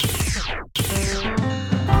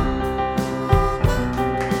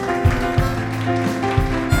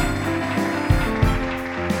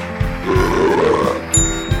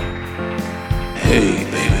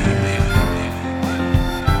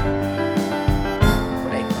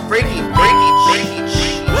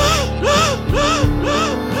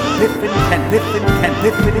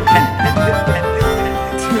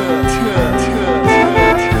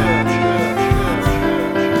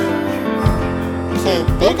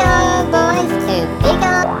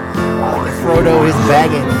Frodo is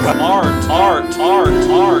bagging.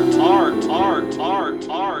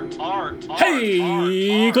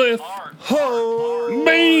 Hey, Cliff.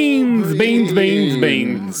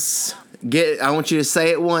 Beans. I want you to say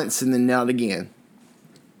it once and then not again.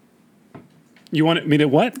 You want me to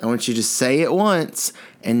what? I want you to say it once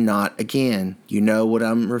and not again. You know what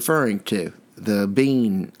I'm referring to. The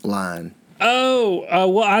bean line. Oh,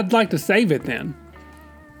 well, I'd like to save it then.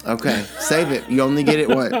 Okay, save it. You only get it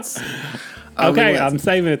once. Okay, I'm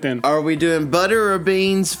saving it then. Are we doing butter or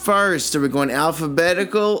beans first? Are we going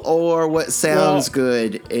alphabetical or what sounds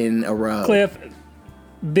good in a row? Cliff,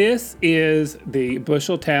 this is the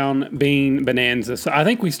Busheltown Bean Bonanza. So I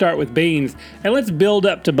think we start with beans and let's build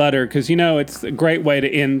up to butter because, you know, it's a great way to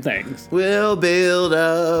end things. We'll build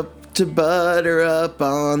up to butter up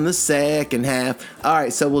on the second half. All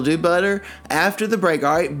right, so we'll do butter after the break.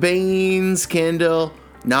 All right, beans, Kendall.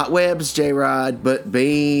 Not Webb's, J-Rod, but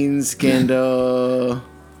beans, Kendall.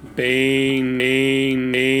 Bean.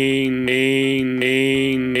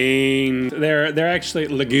 They're actually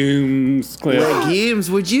legumes, Cliff.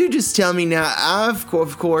 Legumes? Would you just tell me now? I've,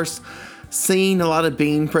 of course, seen a lot of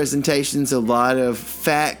bean presentations, a lot of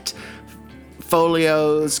fact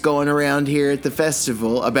folios going around here at the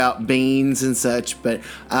festival about beans and such, but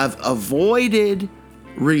I've avoided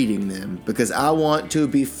reading them because I want to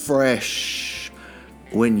be fresh.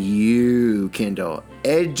 When you, Kendall,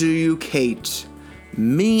 educate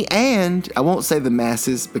me and, I won't say the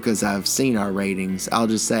masses because I've seen our ratings. I'll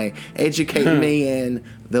just say educate me and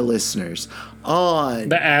the listeners on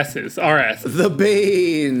the asses, our asses. The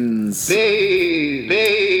beans.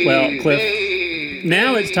 Well, Cliff,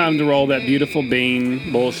 now it's time to roll that beautiful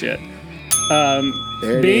bean bullshit.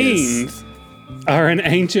 Beans are an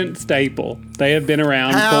ancient staple. They have been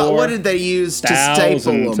around for what did they use to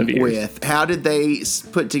staple them years. with? How did they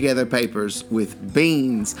put together papers with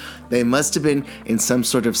beans? They must have been in some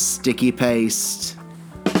sort of sticky paste.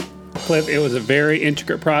 Cliff, it was a very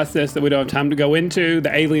intricate process that we don't have time to go into.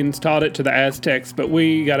 The aliens taught it to the Aztecs, but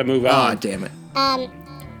we got to move on. Ah, damn it.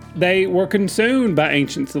 They were consumed by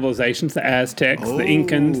ancient civilizations, the Aztecs, the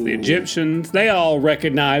Incans, the Egyptians. They all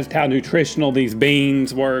recognized how nutritional these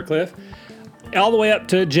beans were, Cliff. All the way up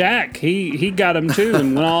to Jack. He got him too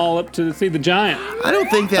and went all up to see the giant. I don't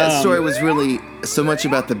think that story was really so much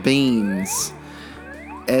about the beans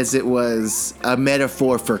as it was a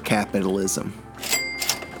metaphor for capitalism.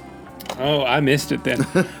 Oh, I missed it then.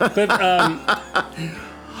 But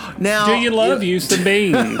now, do you love you some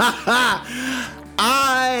beans?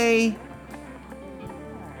 I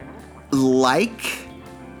like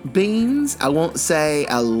beans. I won't say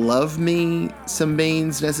I love me some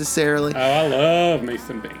beans necessarily. Oh, I love me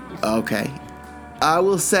some beans. Okay. I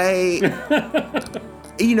will say,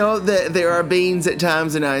 you know, that there are beans at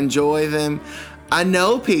times and I enjoy them. I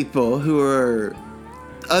know people who are,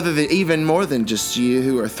 other than even more than just you,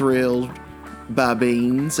 who are thrilled by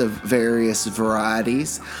beans of various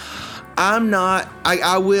varieties. I'm not,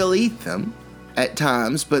 I will eat them at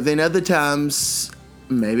times, but then other times,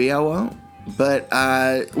 maybe I won't. But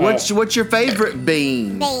what's your favorite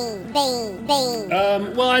bean? Well,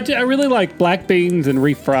 I really like black beans and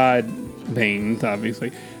refried beans,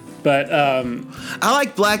 obviously. But I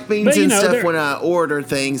like black beans and stuff when I order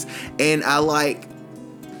things, and I like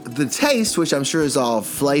the taste, which I'm sure is all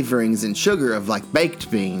flavorings and sugar of like baked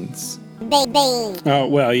beans. Oh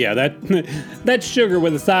well, yeah, that's sugar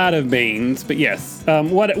with a side of beans. But yes,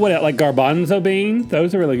 what like garbanzo beans?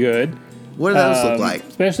 Those are really good. What do those look like?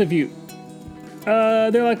 Especially if you.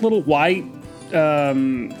 They're like little white,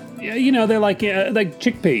 you know, they're like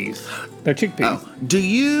chickpeas. They're chickpeas. Oh. Do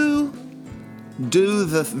you do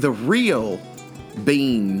the real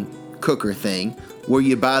bean cooker thing where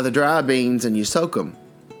you buy the dry beans and you soak them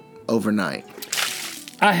overnight?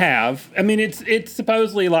 I have. I mean, it's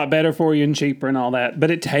supposedly a lot better for you and cheaper and all that, but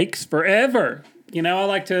it takes forever. You know, I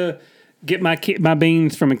like to get my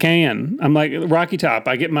beans from a can. I'm like Rocky Top.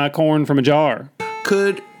 I get my corn from a jar.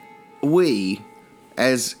 Could we,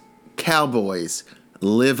 as cowboys,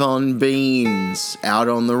 live on beans out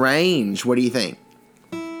on the range? What do you think?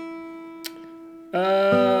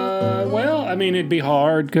 Well, I mean, it'd be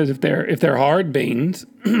hard because if they're hard beans,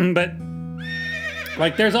 but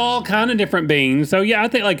like there's all kind of different beans. So yeah, I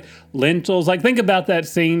think like lentils. Like think about that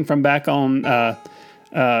scene from back on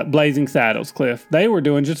Blazing Saddles, Cliff. They were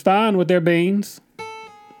doing just fine with their beans.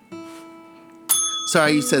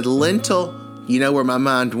 Sorry, you said lentil You know where my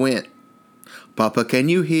mind went? Papa, can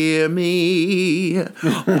you hear me?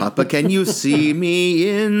 Papa, can you see me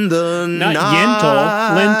in the Not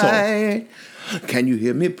night? Lentil. Can you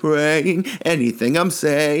hear me praying? Anything I'm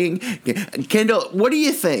saying? Kendall, what do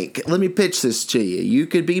you think? Let me pitch this to you. You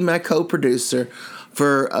could be my co-producer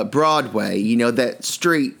for Broadway. You know, that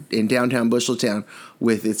street in downtown Busheltown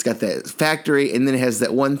it's got that factory and then it has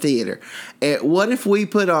that one theater. And what if we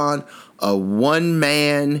put on a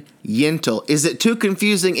one-man Yentl? Is it too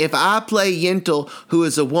confusing if I play Yentl, who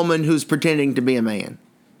is a woman who's pretending to be a man?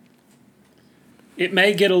 It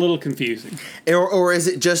may get a little confusing. Or is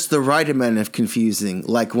it just the right amount of confusing,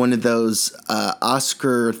 like one of those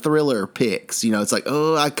Oscar thriller picks? You know, it's like,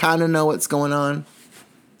 oh, I kind of know what's going on.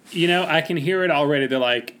 You know, I can hear it already. They're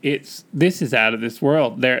like, this is out of this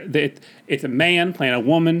world. It's a man playing a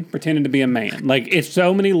woman pretending to be a man. Like, it's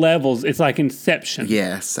so many levels. It's like Inception.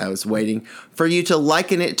 Yes, I was waiting for you to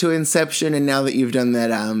liken it to Inception, and now that you've done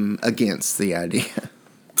that, I'm against the idea.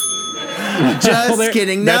 Just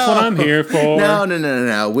kidding. No, that's what I'm here for.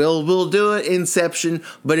 No. We'll do it Inception,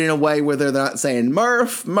 but in a way where they're not saying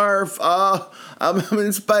Murph. I'm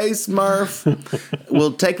in space, Murph.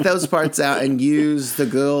 We'll take those parts out and use the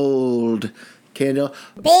gold. Kendall.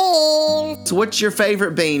 Bean. So what's your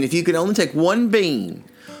favorite bean? If you could only take one bean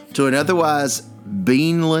to an otherwise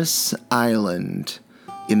beanless island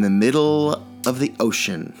in the middle of the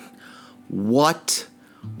ocean, what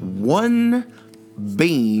one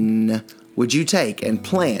bean would you take and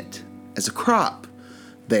plant as a crop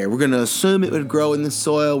there? We're going to assume it would grow in the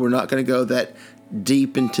soil. We're not going to go that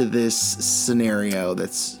deep into this scenario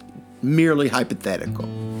that's merely hypothetical.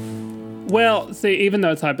 Well, see, even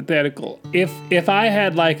though it's hypothetical, if I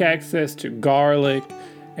had like access to garlic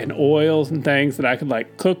and oils and things that I could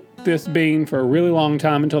like cook this bean for a really long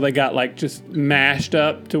time until they got like just mashed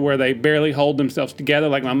up to where they barely hold themselves together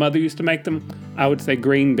like my mother used to make them, I would say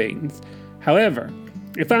green beans. However,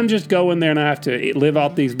 if I'm just going there and I have to live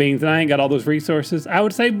off these beans and I ain't got all those resources, I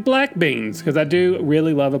would say black beans, because I do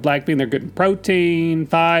really love a black bean. They're good in protein,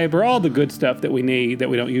 fiber, all the good stuff that we need that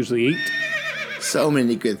we don't usually eat. So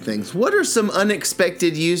many good things. What are some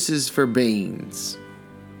unexpected uses for beans?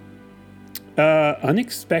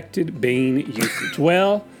 Unexpected bean usage.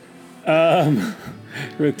 Well,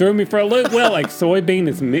 it threw me for a loop. Well, like soybean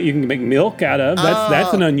you can make milk out of.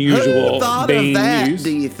 That's an unusual who thought bean of that, use. do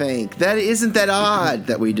you think? That isn't that odd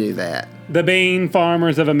that we do that. The bean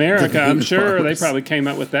farmers of America, I'm sure farmers. they probably came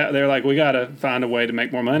up with that. They're like, we got to find a way to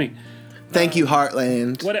make more money. Thank you,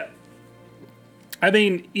 Heartland. I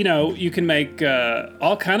mean, you know, you can make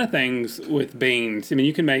all kind of things with beans. I mean,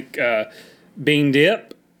 you can make bean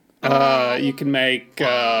dip. You can make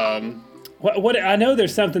what I know.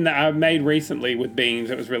 There's something that I made recently with beans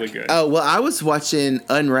that was really good. Oh well, I was watching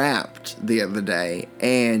Unwrapped the other day,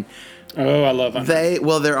 and oh, I love them.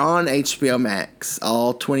 They're on HBO Max,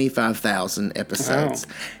 all 25,000 episodes,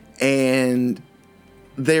 and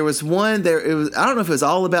there was one there. It was, I don't know if it was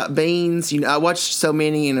all about beans. You know, I watched so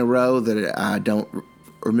many in a row that I don't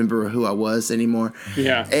remember who I was anymore.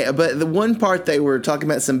 Yeah. But the one part they were talking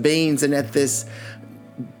about some beans, and at this,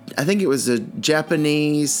 I think it was a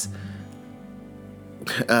Japanese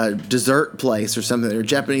dessert place or something, or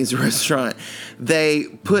Japanese restaurant, they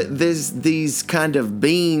put these kind of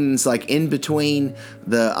beans like in between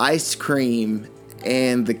the ice cream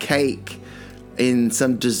and the cake in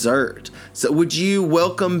some dessert. So would you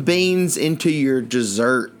welcome beans into your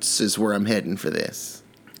desserts is where I'm heading for this.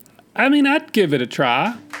 I mean, I'd give it a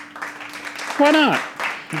try. Why not?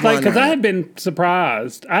 Like, because I have been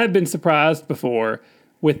surprised. I have been surprised before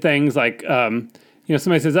with things like, you know,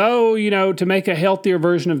 somebody says, oh, you know, to make a healthier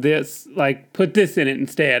version of this, like, put this in it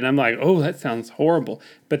instead. And I'm like, oh, that sounds horrible.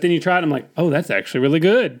 But then you try it, and I'm like, oh, that's actually really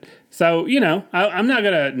good. So, you know, I'm not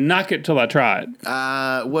going to knock it till I try it.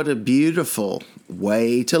 What a beautiful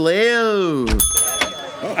way to live.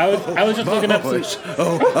 I was just looking up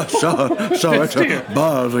some... Sorry to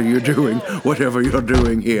bother you doing whatever you're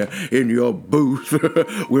doing here in your booth.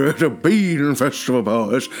 We're at a bean festival,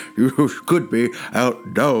 boys. You could be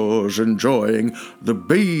outdoors enjoying the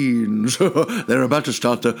beans. They're about to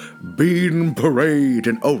start the bean parade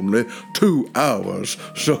in only 2 hours,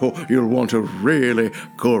 so you'll want to really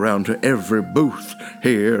go around to every booth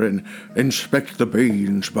here and inspect the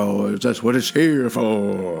beans, boys. That's what it's here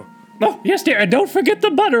for. Oh, yes, dear. And don't forget the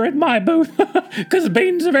butter at my booth, because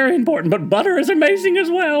beans are very important, but butter is amazing as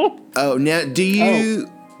well. Oh, now,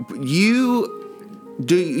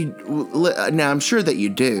 now I'm sure that you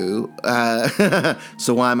do.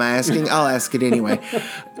 So why am I asking? I'll ask it anyway.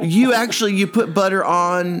 You put butter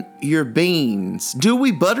on your beans. Do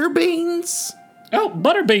we butter beans? Oh,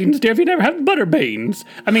 butter beans, dear. If you never had butter beans.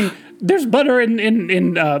 I mean, there's butter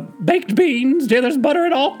in baked beans, dear. There's butter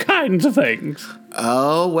in all kinds of things.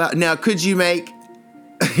 Oh, well. Now, could you make...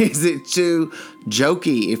 Is it too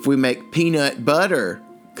jokey if we make peanut butter?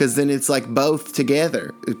 Because then it's like both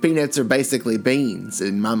together. Peanuts are basically beans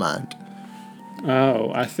in my mind.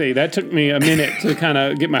 Oh, I see. That took me a minute to kind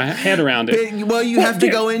of get my head around it. Well, you have to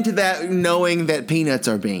go into that knowing that peanuts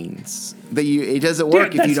are beans. It doesn't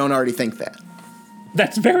work if you don't already think that.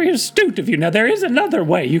 That's very astute of you. Now, there is another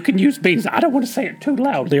way you can use beans. I don't want to say it too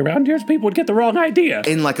loudly around here so people would get the wrong idea.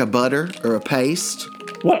 In like a butter or a paste?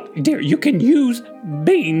 Well, dear, you can use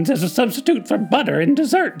beans as a substitute for butter in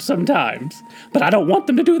dessert sometimes. But I don't want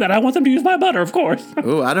them to do that. I want them to use my butter, of course.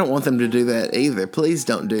 Oh, I don't want them to do that either. Please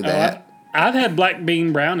don't do that. I've had black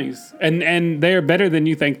bean brownies, and they're better than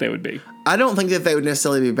you think they would be. I don't think that they would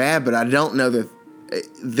necessarily be bad, but I don't know that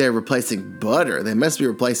they're replacing butter. They must be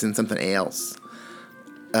replacing something else.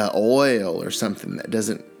 Oil or something that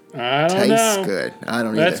doesn't taste good. I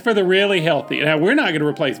don't know. That's for the really healthy. Now, we're not going to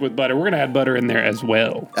replace with butter. We're going to add butter in there as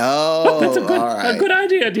well. Oh, that's all right. A good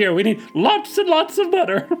idea, dear. We need lots and lots of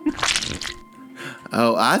butter.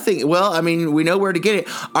 Oh, I think, well, I mean, we know where to get it.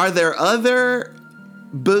 Are there other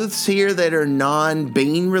booths here that are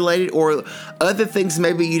non-bean related or other things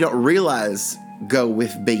maybe you don't realize go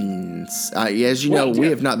with beans? As you know, we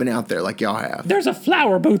have not been out there like y'all have. There's a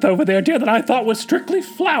flour booth over there, dear, that I thought was strictly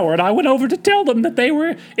flour, and I went over to tell them that they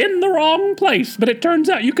were in the wrong place, but it turns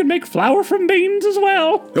out you can make flour from beans as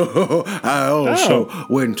well. I also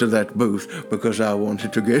went to that booth because I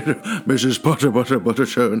wanted to get Mrs.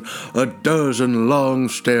 Butterchurn a dozen long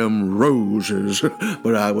stem roses,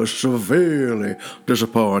 but I was severely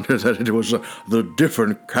disappointed that it was the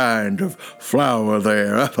different kind of flour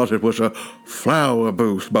there. I thought it was a flower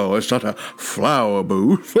booth, boys, not a flower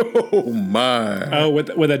booth. Oh, my. Oh, with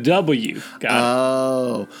a W.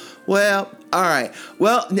 Got it. Well, all right.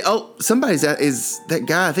 Well, somebody's is that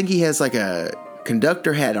guy. I think he has like a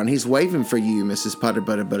conductor hat on. He's waving for you, Mrs.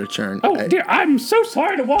 Butterchurn. Oh, dear, I'm so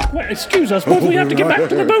sorry to walk away. Excuse us, but we have to get back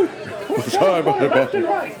to the booth. Sorry about that.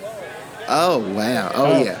 Oh, wow.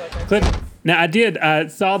 Oh, yeah. Clip. Now, I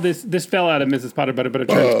saw this fell out of Mrs.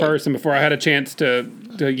 Butterchurn's purse, and before I had a chance to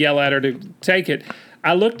yell at her to take it,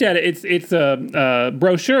 I looked at it. It's a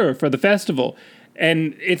brochure for the festival,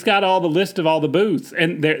 and it's got all the list of all the booths.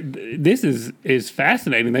 And this is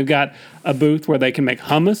fascinating. They've got a booth where they can make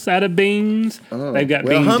hummus out of beans. They've got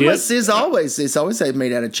bean hummus dip. is always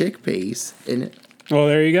made out of chickpeas, isn't it? Well,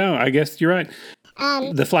 there you go. I guess you're right.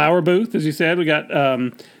 The flour booth, as you said, we got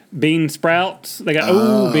bean sprouts. They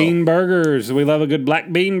got bean burgers. We love a good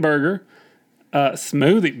black bean burger.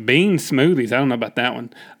 Bean smoothies. I don't know about that one.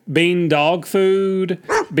 Bean dog food,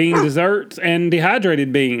 bean desserts, and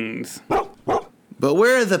dehydrated beans. But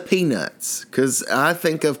where are the peanuts? Because I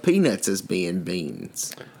think of peanuts as being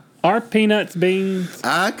beans. Are peanuts beans?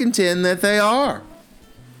 I contend that they are.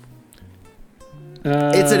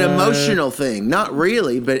 It's an emotional thing. Not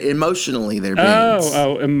really, but emotionally they're beans.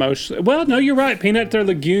 Emotionally. Well, no, you're right. Peanuts are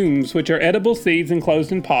legumes, which are edible seeds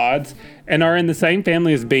enclosed in pods and are in the same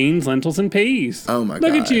family as beans, lentils, and peas. Oh, my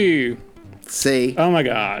God. Look at you. See? Oh, my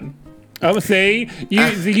God. Oh, see?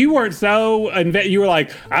 You weren't so... You were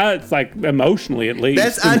like, it's like emotionally at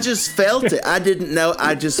least. I just felt it. I didn't know.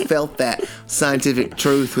 I just felt that scientific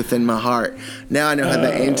truth within my heart. Now I know how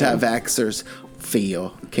the anti-vaxxers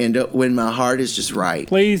feel, Kendall, when my heart is just right.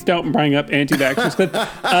 Please don't bring up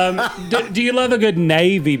anti-vaxxers. Do you love a good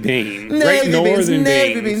navy bean? Navy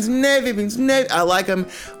beans. I like them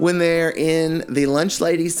when they're in the Lunch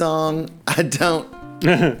Lady song. I don't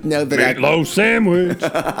know that Meatloaf sandwich.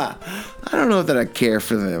 I don't know that I care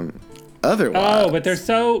for them otherwise. Oh, but they're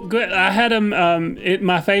so good. I had them at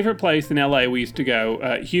my favorite place in LA. We used to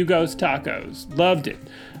go, Hugo's Tacos. Loved it.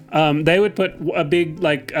 They would put a big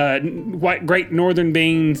white Great Northern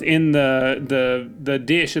beans in the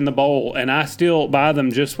dish in the bowl, and I still buy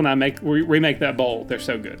them just when I remake that bowl. They're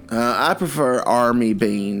so good. I prefer army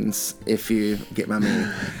beans, if you get my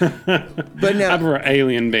meaning. But now, I prefer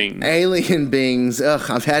alien beans. Alien beans. Ugh,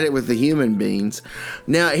 I've had it with the human beans.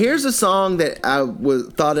 Now here's a song that I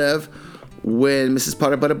thought of when Mrs.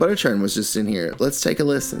 Butterchurn was just in here. Let's take a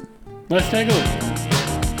listen. Let's take a listen.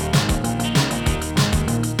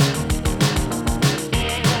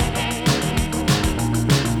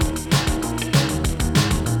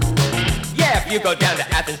 You go down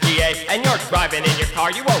to Athens, GA, and you're driving in your car.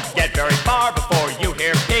 You won't get very far before you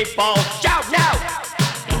hear people shout now.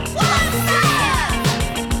 What's up?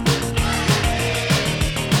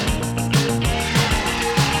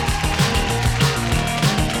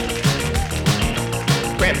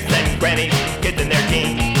 Gramps and grannies, kids in their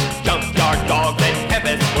teens, junkyard dogs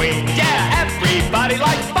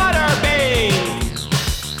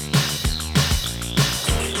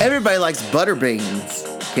everybody likes butter beans,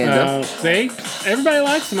 Kendall. See? Everybody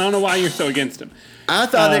likes them. I don't know why you're so against them. I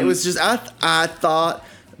thought it was just, I thought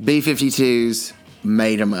B-52s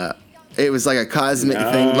made them up. It was like a cosmic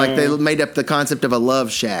thing. Like they made up the concept of a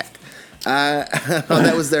love shack. I thought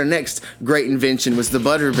that was their next great invention was the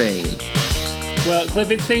butter bean. Well,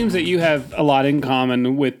 Cliff, it seems that you have a lot in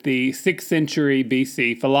common with the 6th century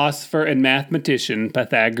BC philosopher and mathematician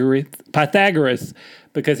Pythagoras,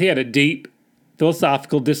 because he had a deep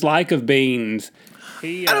philosophical dislike of beans.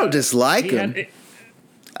 I don't dislike them.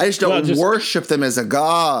 I just don't worship them as a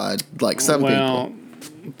god like some people. Well,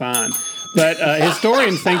 fine. But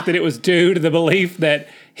historians think that it was due to the belief that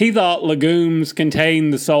he thought legumes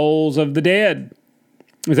contained the souls of the dead.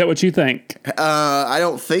 Is that what you think? I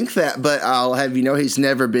don't think that, but I'll have you know he's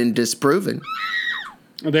never been disproven.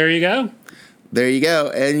 Well, there you go. There you go.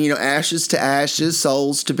 And, you know, ashes to ashes,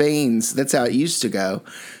 souls to beans. That's how it used to go.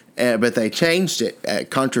 But they changed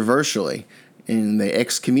it controversially, and they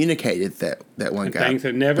excommunicated that one guy. Things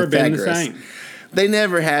have never been the same. They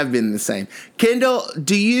never have been the same. Kendall,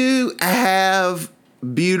 do you have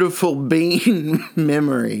beautiful bean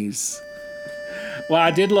memories? Well,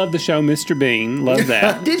 I did love the show Mr. Bean. Love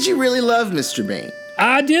that. Did you really love Mr. Bean?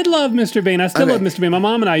 I did love Mr. Bean. I still love Mr. Bean. My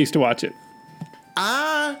mom and I used to watch it.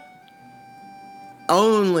 I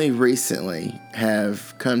only recently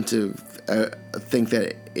have come to think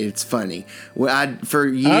that it's funny. Well, for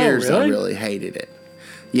years I really hated it.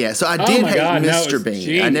 Yeah, so I did hate Mr. Bean.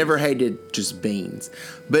 Genius. I never hated just beans,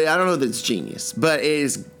 but I don't know that it's genius. But it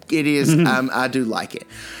is. I do like it.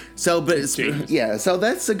 So, but it's yeah. So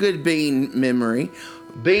that's a good bean memory.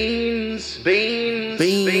 Beans.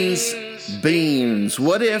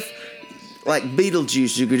 What if, like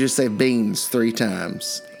Beetlejuice, you could just say beans 3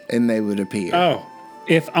 times and they would appear? Oh,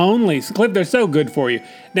 if only. Cliff, they're so good for you.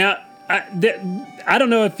 Now, I don't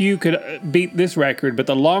know if you could beat this record, but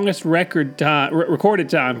the longest recorded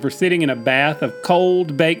time for sitting in a bath of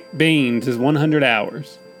cold baked beans is 100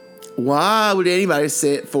 hours. Why would anybody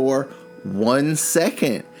sit for 1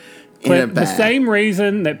 second in a bath? The same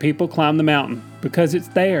reason that people climb the mountain, because it's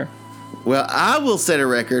there. Well, I will set a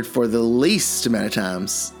record for the least amount of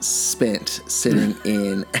times spent sitting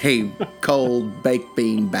in a cold baked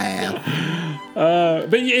bean bath.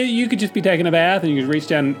 But you could just be taking a bath and you could reach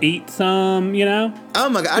down and eat some, you know? Oh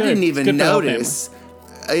my God, I didn't even notice.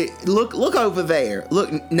 Look over there.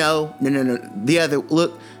 Look, no. The other,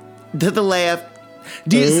 look to the left.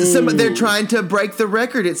 They're trying to break the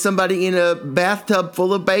record. It's somebody in a bathtub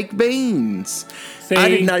full of baked beans. See, I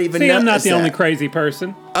did not even notice I'm not the that. only crazy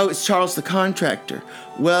person. Oh, it's Charles the contractor.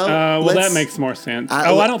 Well, that makes more sense.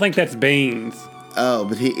 I don't think that's beans. Oh,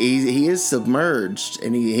 but he is submerged,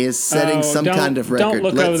 and he is setting some kind of record. Don't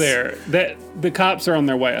look over there. The cops are on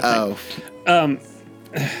their way, I think.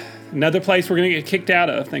 Another place we're going to get kicked out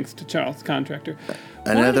of, thanks to Charles the contractor.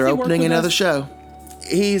 Another opening, another show.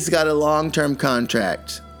 He's got a long-term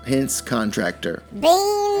contract, hence contractor.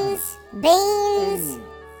 Beans.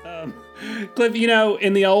 Cliff, you know,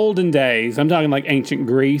 in the olden days, I'm talking like ancient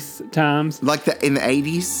Greece times. Like in the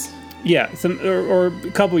 80s? Yeah, or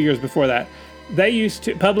a couple years before that. They used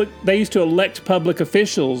to elect public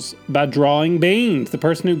officials by drawing beans. The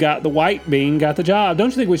person who got the white bean got the job. Don't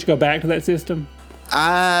you think we should go back to that system?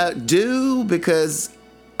 I do, because,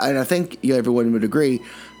 and I think everyone would agree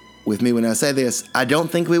with me when I say this, I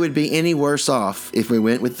don't think we would be any worse off if we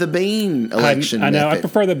went with the bean election I know. method. I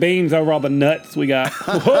prefer the beans over all the nuts we got.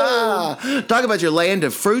 Talk about your land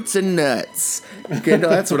of fruits and nuts. Okay, no,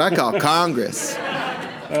 that's what I call Congress.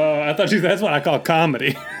 I thought that's what I call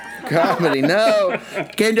comedy. Comedy, no.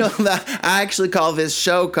 Kendall, I actually call this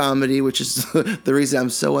show comedy, which is the reason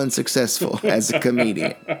I'm so unsuccessful as a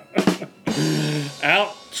comedian.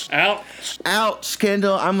 Ouch,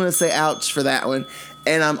 Kendall. I'm going to say ouch for that one.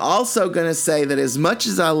 And I'm also going to say that as much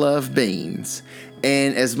as I love beans,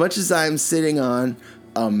 and as much as I'm sitting on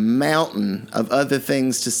a mountain of other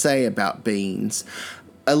things to say about beans,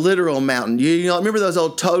 a literal mountain. You know, remember those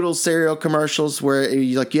old Total cereal commercials where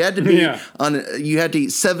you had to be you had to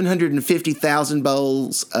eat 750,000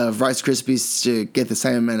 bowls of Rice Krispies to get the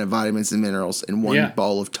same amount of vitamins and minerals in one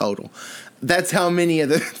bowl of Total. That's how many of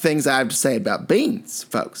the things I have to say about beans,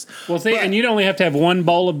 folks. Well, see, and you'd only have to have one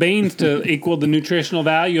bowl of beans to equal the nutritional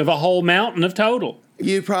value of a whole mountain of Total.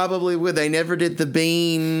 You probably would. They never did the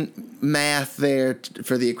bean math there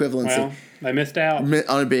for the equivalency. Well, they missed out.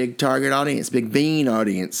 On a big target audience, big bean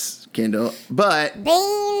audience, Kendall. But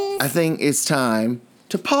Beans. I think it's time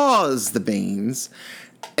to pause the beans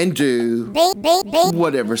and do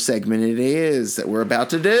whatever segment it is that we're about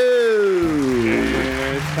to do.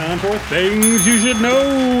 It's time for Things You Should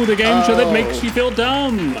Know, the game show that makes you feel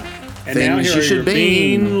dumb. And now Things here you are should your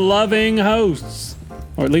bean. bean-loving hosts.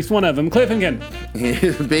 Or at least one of them, Cliff and Ken.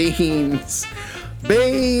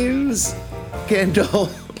 Beans. Kendall.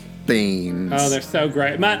 Beans. Oh, they're so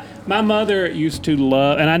great. My mother used to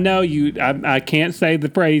love, and I know I can't say the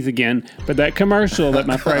phrase again, but that commercial that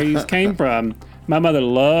my phrase came from, my mother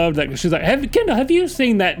loved that. She's like, Kendall, have you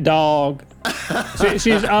seen that dog?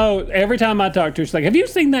 Every time I talk to her, she's like, have you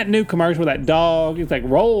seen that new commercial with that dog? It's like,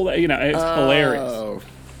 roll, it's hilarious.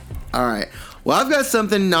 All right. Well, I've got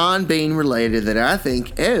something non-bean related that I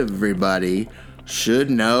think everybody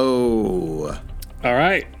should know. All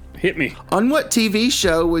right. Hit me. On what TV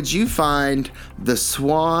show would you find the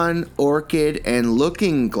Swan, Orchid, and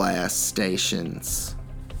Looking Glass stations?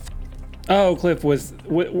 Oh, Cliff,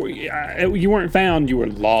 you weren't found, you were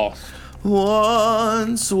lost.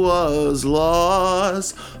 Once was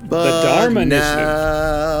lost, but The Dharma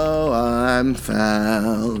now I'm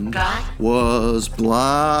found. Was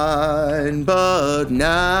blind, but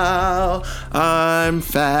now I'm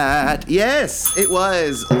fat. Yes, it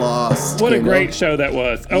was lost. What a Kendall. great show that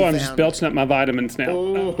was. Oh, I'm just found belching up my vitamins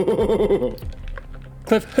now.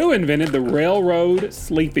 Cliff, who invented the railroad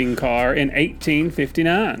sleeping car in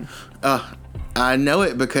 1859? I know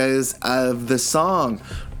it because of the song.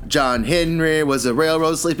 John Henry was a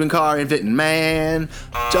railroad sleeping car inventing man.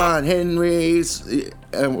 John Henry's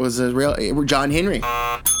was a John Henry.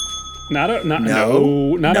 Not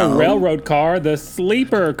a railroad car, the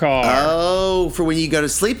sleeper car. Oh, for when you go to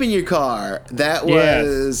sleep in your car. That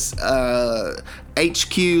was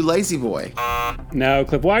HQ Lazy Boy. No,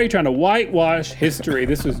 Cliff, why are you trying to whitewash history?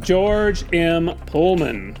 This was George M.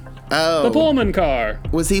 Pullman. Oh. The Pullman car.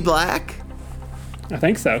 Was he black? I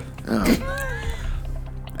think so. Oh.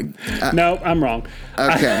 No, I'm wrong.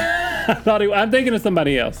 Okay. I'm thinking of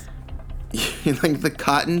somebody else. Like the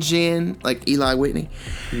cotton gin, like Eli Whitney?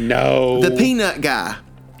 No. The peanut guy.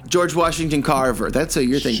 George Washington Carver. That's who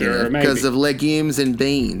you're thinking of. Because of legumes and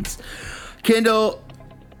beans. Kendall,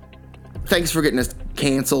 thanks for getting us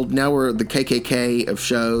canceled. Now we're the KKK of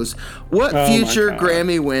shows. What future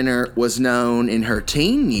Grammy winner was known in her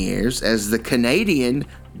teen years as the Canadian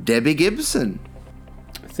Debbie Gibson?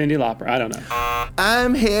 Cyndi Lauper. I don't know.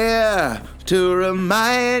 I'm here to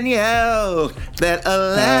remind you that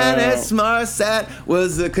Alanis Morissette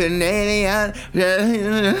was a Canadian.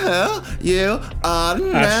 You ought to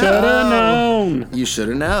know. I should have known. You should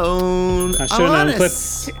have known. I should have known.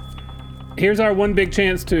 Cliff, here's our one big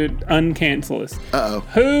chance to uncancel us. Uh-oh.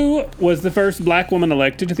 Who was the first black woman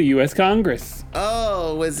elected to the U.S. Congress?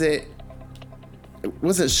 Oh, was it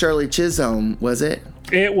Shirley Chisholm, was it?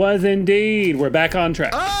 It was indeed. We're back on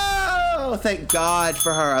track. Oh, thank God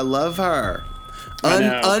for her. I love her. I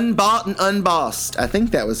know. Unbought and unbossed. I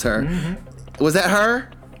think that was her. Mm-hmm. Was that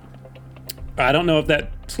her? I don't know if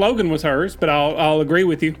that slogan was hers, but I'll agree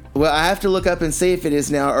with you. Well, I have to look up and see if it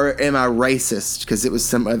is now, or am I racist? Because it was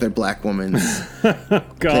some other black woman's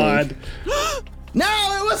God.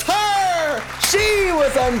 No, it was her! She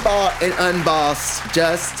was unbought and unbossed,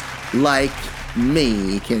 just like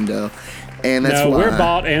me, Kendall. And that's why we're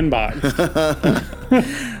bought and boxed.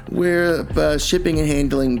 We're shipping and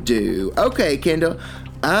handling due. Okay, Kendall,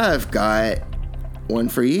 I've got one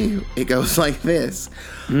for you. It goes like this.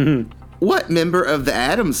 Mm-hmm. What member of the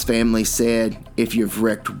Addams family said, if you've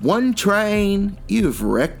wrecked one train, you've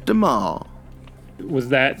wrecked them all? Was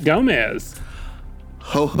that Gomez?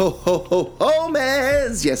 Ho, ho, ho, ho,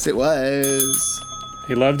 Gomez! Yes, it was.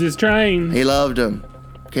 He loved his train. He loved them.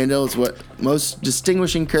 Kendall, is what most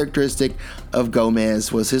distinguishing characteristic of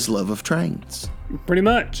Gomez was his love of trains. Pretty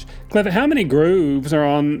much. Cliff, how many grooves are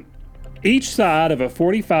on each side of a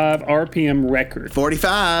 45 RPM record?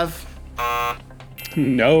 45.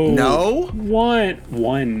 No. No?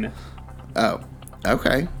 One. Oh,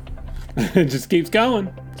 okay. It just keeps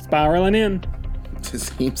going, spiraling in.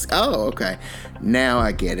 Just keeps. Oh, okay. Now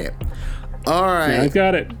I get it. All right. Now I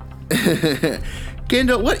got it.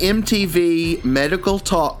 Kendall, what MTV medical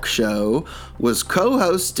talk show was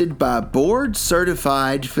co-hosted by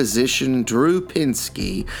board-certified physician Drew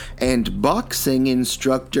Pinsky and boxing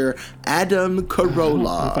instructor Adam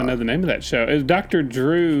Carolla? I know the name of that show. It was Dr.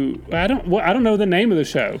 Drew. I don't know the name of the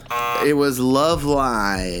show. It was Love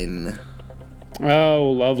Line. Oh,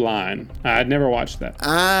 Love Line. I'd never watched that.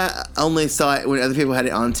 I only saw it when other people had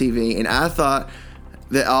it on TV, and I thought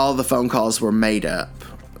that all the phone calls were made up.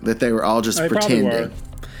 That they were all just pretending.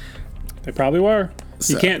 They probably were.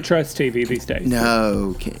 So, you can't trust TV these days.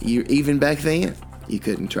 No, even back then, you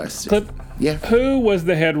couldn't trust it. Clip, yeah. Who was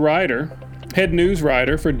the head news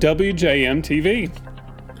writer for WJM TV?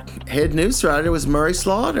 Head news writer was Murray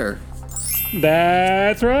Slaughter.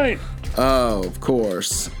 That's right. Oh, of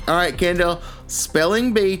course. All right, Kendall.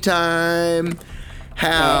 Spelling bee time.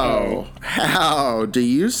 How do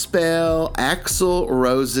you spell Axl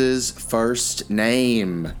Rose's first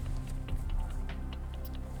name?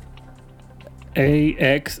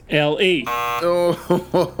 AXLE.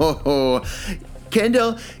 Oh,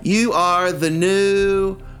 Kendall, you are the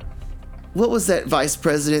new... What was that vice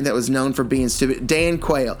president that was known for being stupid? Dan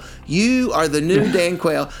Quayle. You are the new Dan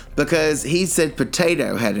Quayle because he said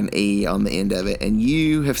potato had an E on the end of it, and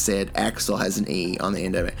you have said Axel has an E on the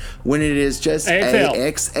end of it, when it is just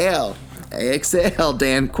AXL. AXL,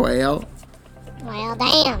 Dan Quayle. Well,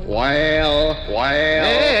 damn. Well,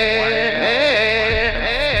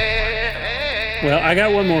 I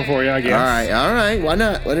got one more for you, I guess. All right. Why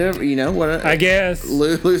not? Whatever, I guess.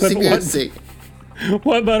 Loosey-goosey.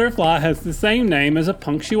 What butterfly has the same name as a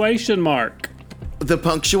punctuation mark? The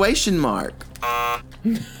punctuation mark.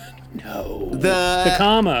 No. The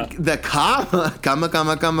comma. The comma. Comma,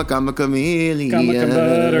 chameleon. Comma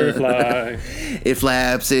butterfly. It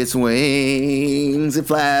flaps its wings. It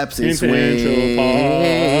flaps its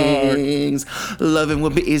Central wings. Loving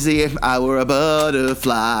would be easy if I were a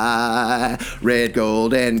butterfly. Red,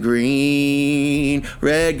 gold, and green.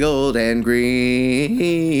 Red, gold, and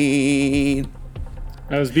green.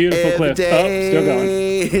 That was beautiful, Cliff. Still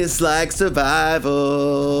going. It's like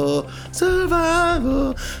survival.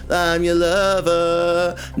 I'm your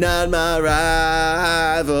lover, not my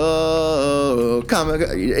rival.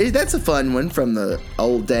 That's a fun one from the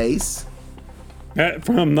old days.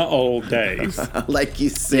 From the old days. Like you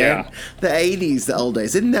said. Yeah. The 80s, the old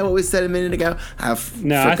days. Isn't that what we said a minute ago? I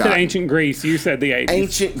said ancient Greece. You said the 80s.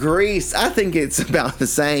 Ancient Greece. I think it's about the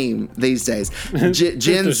same these days. Gen Just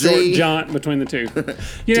a Z. short jaunt between the two.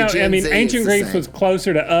 Ancient Greece was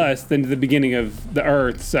closer to us than to the beginning of the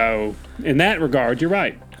earth. So, in that regard, you're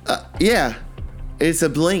right. Yeah. It's a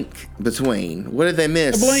blink between. What did they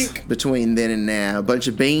miss? A blink. Between then and now. A bunch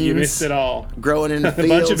of beans. You missed it all. Growing in the bunch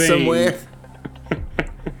field of beans. somewhere.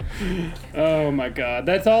 Oh my God.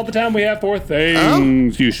 That's all the time we have for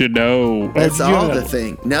things you should know. That's all the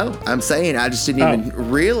thing. No, I'm saying I just didn't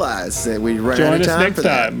even realize that we'd run out of time. Join us next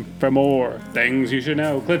time for more things you should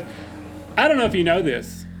know. Cliff, I don't know if you know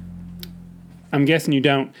this. I'm guessing you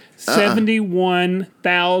don't.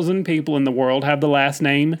 71,000 people in the world have the last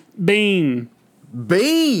name Bean.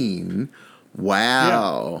 Bean?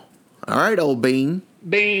 Wow. Yeah. All right, old Bean.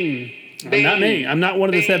 Bean. Not me. I'm not one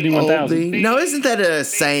of the 71,000. No, isn't that a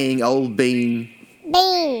saying, old Bean?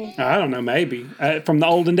 Bean. I don't know, maybe. From the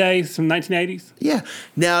olden days, from 1980s? Yeah.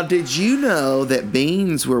 Now, did you know that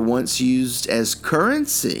beans were once used as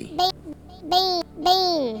currency? Bean.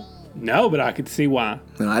 No, but I could see why.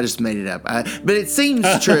 No, I just made it up. But it seems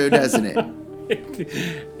true, doesn't it?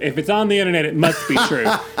 If it's on the internet, it must be true.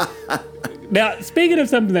 Now, speaking of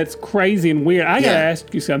something that's crazy and weird, I got to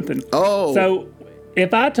ask you something. Oh. So,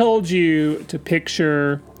 if I told you to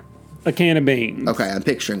picture a can of beans. Okay, I'm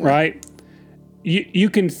picturing one. Right? You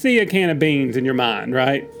can see a can of beans in your mind,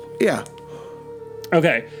 right? Yeah.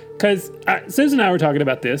 Okay, because Susan and I were talking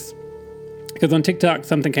about this, because on TikTok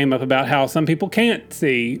something came up about how some people can't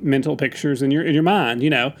see mental pictures in your mind,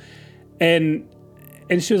 and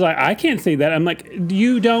she was like, I can't see that. I'm like,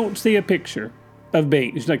 you don't see a picture of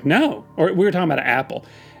beans? She's like, no. Or we were talking about an apple.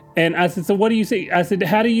 And I said, so what do you see? I said,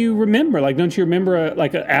 how do you remember? Like, don't you remember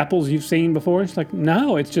apples you've seen before? She's like,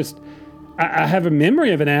 no, it's just, I have a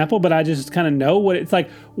memory of an apple, but I just kind of know what it's like.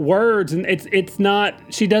 Words, and it's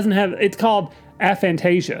not, she doesn't have, it's called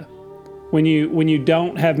aphantasia. When you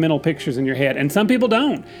don't have mental pictures in your head. And some people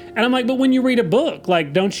don't. And I'm like, but when you read a book,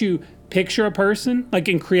 like, don't you picture a person, like,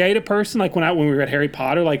 and create a person? Like when we read Harry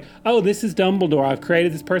Potter, like, oh, this is Dumbledore, I've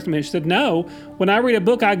created this person. And she said, no, when I read a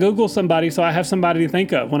book, I Google somebody so I have somebody to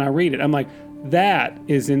think of when I read it. I'm like, that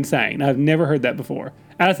is insane. I've never heard that before.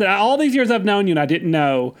 And I said, all these years I've known you and I didn't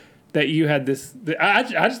know that you had this. I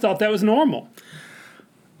just thought that was normal.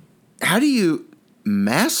 How do you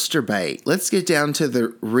masturbate? Let's get down to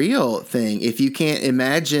the real thing. If you can't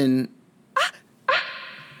imagine,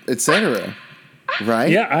 etc.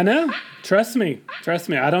 Right? Yeah, I know. Trust me.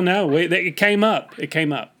 I don't know. It came up. But it's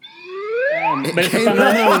a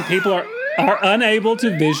phenomenon when people are unable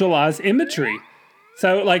to visualize imagery.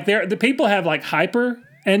 So, like, the people have, like,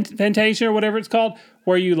 hyperphantasia or whatever it's called,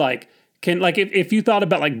 where you, like, can, like, if you thought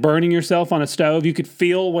about, like, burning yourself on a stove, you could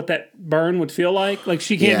feel what that burn would feel like. Like,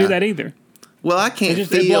 she can't do that either. Well, I can't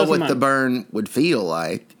feel what the burn would feel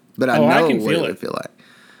like, but I know what it would feel like.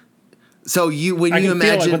 So when you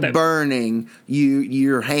imagine burning,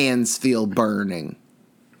 your hands feel burning.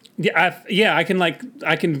 Yeah, I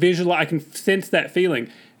can visualize, I can sense that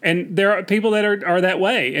feeling. And there are people that are that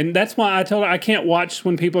way. And that's why I told her I can't watch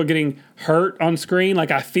when people are getting hurt on screen.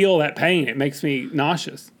 Like, I feel that pain. It makes me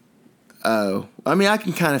nauseous. Oh, I mean, I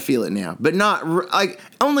can kind of feel it now, but not like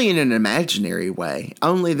only in an imaginary way.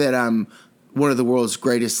 Only that I'm one of the world's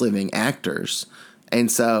greatest living actors,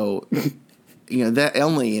 and so that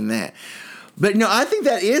only in that. But no, I think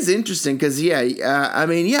that is interesting because I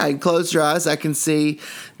mean, you close your eyes, I can see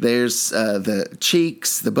there's the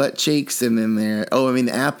cheeks, the butt cheeks, and then the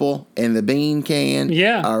apple and the bean can,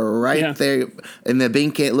 are right there, and the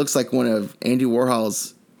bean can looks like one of Andy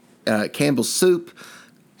Warhol's Campbell's soup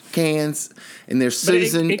cans, and there's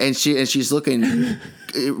Susan, and she's looking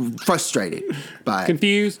frustrated by it.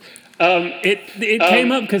 Confused. It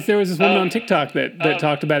came up because there was this woman on TikTok that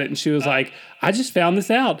talked about it, and she was like, I just found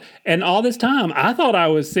this out, and all this time I thought I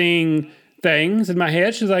was seeing things in my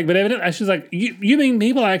head. She's like, but evidently, she's like, you mean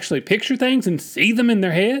people actually picture things and see them in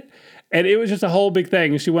their head? And it was just a whole big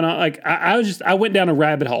thing. And she went on, like, I went down a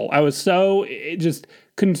rabbit hole. I was so just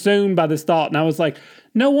consumed by this thought, and I was like,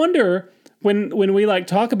 no wonder when we like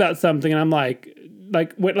talk about something, and I'm like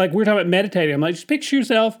we're talking about meditating. I'm like, just picture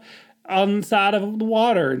yourself on the side of the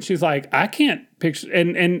water, and she's like, I can't picture,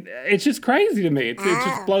 and it's just crazy to me. It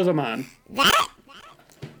just blows my mind. That's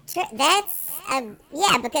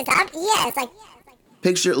because it's like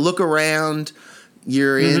picture, look around,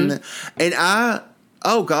 you're in, and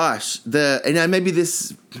maybe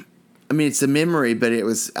this, I mean, it's a memory, but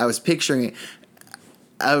I was picturing it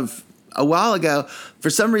of a while ago. For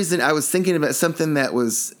some reason, I was thinking about something that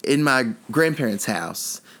was in my grandparents'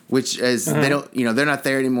 house, which is they don't, they're not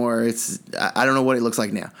there anymore. I don't know what it looks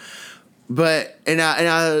like now, but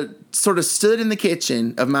I sort of stood in the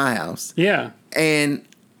kitchen of my house, and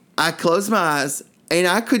I closed my eyes, and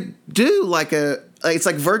I could do it's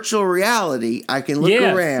like virtual reality. I can look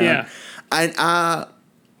around, and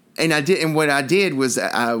I did, and what I did was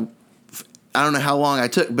I don't know how long I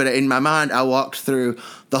took, but in my mind, I walked through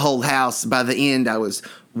the whole house. By the end, I was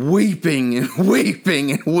weeping and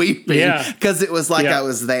weeping and weeping because it was like I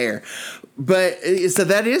was there. But so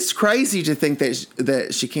that is crazy to think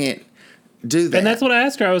that she can't do that. And that's what I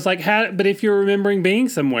asked her. I was like, but if you're remembering being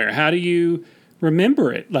somewhere, how do you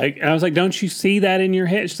remember it? Like, I was like, don't you see that in your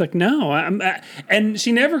head? She's like, no. And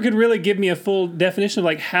she never could really give me a full definition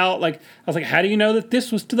of how, I was like, how do you know that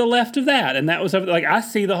this was to the left of that? And that was like, I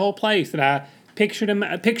see the whole place, and I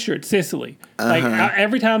pictured Sicily. Like,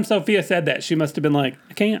 every time Sophia said that, she must have been like,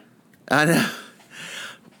 I can't. I know.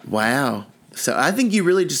 Wow. So I think you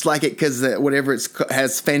really just like it because whatever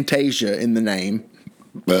has Fantasia in the name.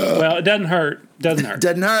 Well, it doesn't hurt. Doesn't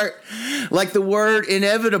hurt. Like the word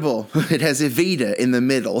inevitable. It has Evita in the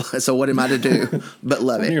middle. So what am I to do but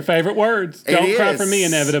love it? One of your favorite words. Don't cry for me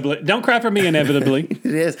inevitably. Don't cry for me inevitably. It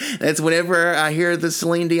is. That's whenever I hear the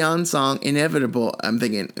Celine Dion song, Inevitable, I'm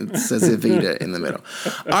thinking it says Evita in the middle.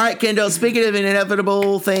 All right, Kendall, speaking of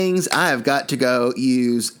inevitable things, I have got to go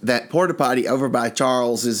use that porta potty over by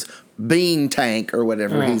Charles's bean tank or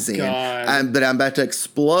whatever he's in. But I'm about to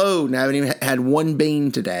explode, and I haven't even had one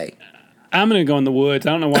bean today. I'm going to go in the woods.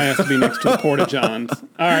 I don't know why it has to be next to the Porta Johns. All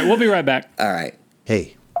right, we'll be right back. All right.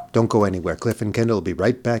 Hey, don't go anywhere. Cliff and Kendall will be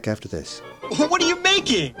right back after this. What are you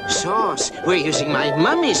making? Sauce. We're using my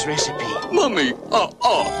mummy's recipe. Mummy,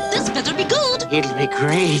 This better be good. It'll be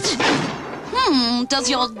great. Does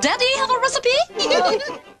your daddy have a recipe?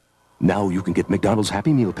 Now you can get McDonald's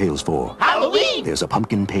Happy Meal pails for Halloween! There's a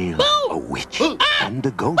pumpkin pail, a witch, and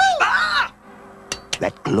a ghost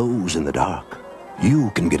that glows in the dark.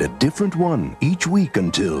 You can get a different one each week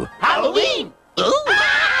until Halloween!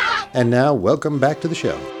 And now, welcome back to the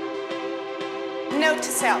show. Note to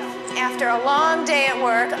self, after a long day at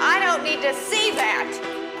work, I don't need to see that.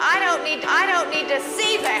 I don't need to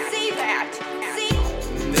see that.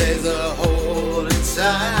 There's a hole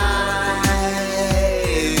inside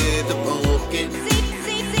the pumpkin.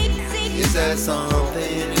 Is that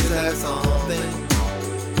something?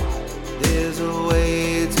 There's a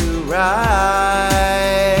way to ride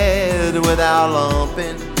without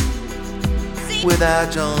lumping,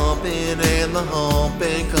 without jumping and the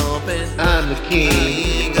humping, comping. I'm the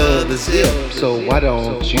king of the zip, so why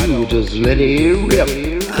don't you just let it rip?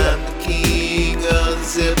 I'm the king of the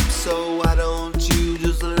zip, so why don't you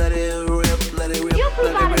just let it rip, let it rip,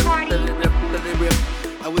 let it rip, let it rip, let it rip.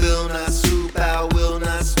 I will not swoop out, will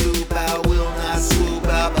not swoop out, will not swoop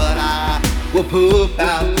out, but I will poop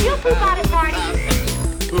out. You poop out at parties.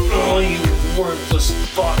 Oh, you worthless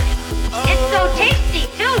fuck. It's so tasty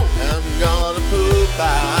too. I'm gonna poop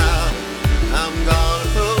out. I'm gonna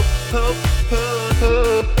poop, poop, poop,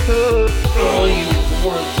 poop, poop. Oh, you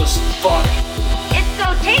worthless fuck. It's so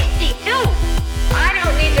tasty too. I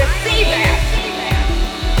don't need to see that.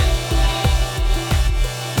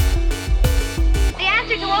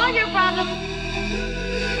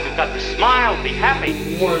 got the smile, be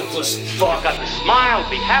happy. Worthless fuck. Got the smile,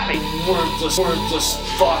 be happy. Worthless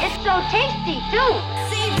fuck. It's so tasty, too.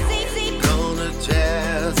 Gonna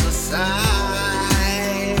jazz the size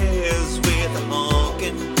with a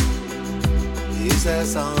honkin'. Is that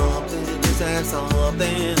something? Is that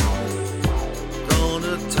something?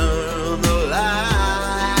 Gonna turn the light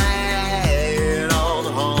on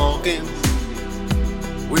the honkin'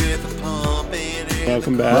 with a pumping.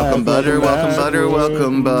 Welcome back. Welcome butter, welcome butter,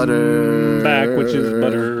 welcome butter. Back, which is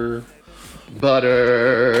butter.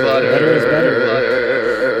 Butter. Butter is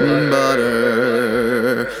better.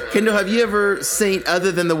 Butter. Kendall, have you ever seen,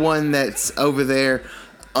 other than the one that's over there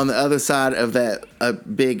on the other side of that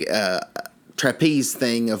big trapeze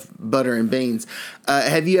thing of butter and beans,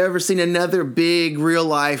 have you ever seen another big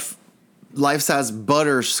life-size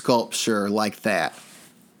butter sculpture like that?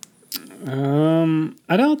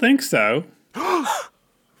 I don't think so.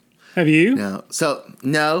 Have you? No.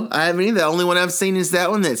 No, I haven't either. The only one I've seen is that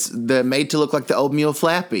one that's made to look like the old Mule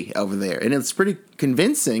Flappy over there. And it's pretty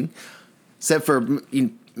convincing, except for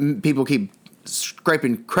people keep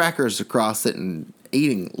scraping crackers across it and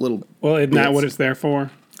eating little Well, isn't that what it's there for?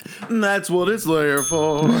 And that's what it's there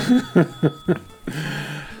for.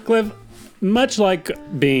 Cliff, much like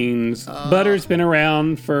beans, butter's been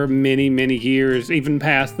around for many, many years, even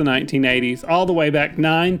past the 1980s, all the way back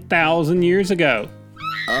 9,000 years ago.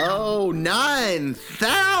 Oh,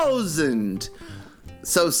 9,000!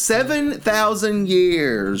 So 7,000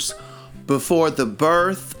 years before the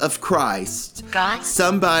birth of Christ, God?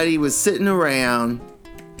 somebody was sitting around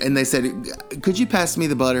and they said, could you pass me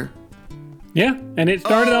the butter? Yeah, and it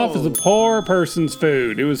started off as a poor person's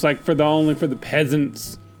food. It was like only for the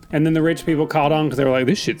peasants. And then the rich people caught on because they were like,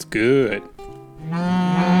 this shit's good.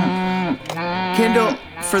 Kendall,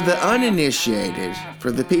 for the uninitiated,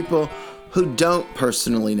 for the people who don't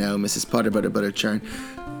personally know Mrs. Potter Butter Butterchurn,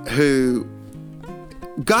 who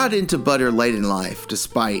got into butter late in life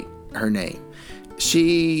despite her name,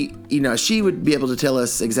 she would be able to tell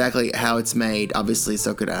us exactly how it's made. Obviously,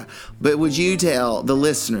 so could I. But would you tell the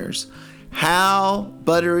listeners how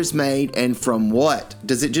butter is made and from what?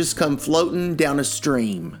 Does it just come floating down a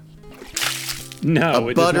stream? No,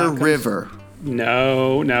 a butter river.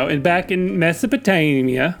 No. And back in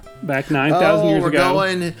Mesopotamia, back 9,000 years ago. We're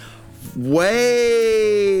going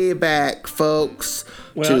way back, folks,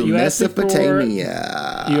 to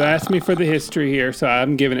Mesopotamia. You asked me for the history here, so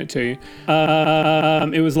I'm giving it to you.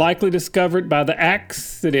 It was likely discovered by the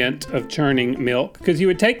accident of churning milk, because you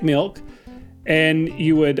would take milk and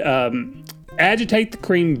you would agitate the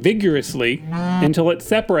cream vigorously until it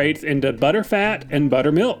separates into butterfat and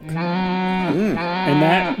buttermilk. And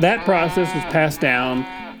that process was passed down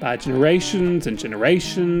by generations and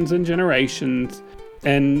generations and generations.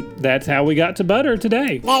 And that's how we got to butter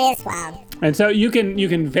today. That is wild. And so you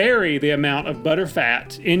can vary the amount of butter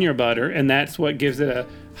fat in your butter, and that's what gives it a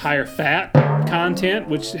higher fat content,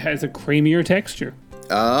 which has a creamier texture.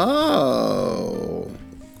 Oh.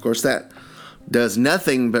 Of course, that does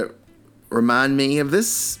nothing but remind me of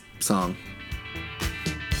this song.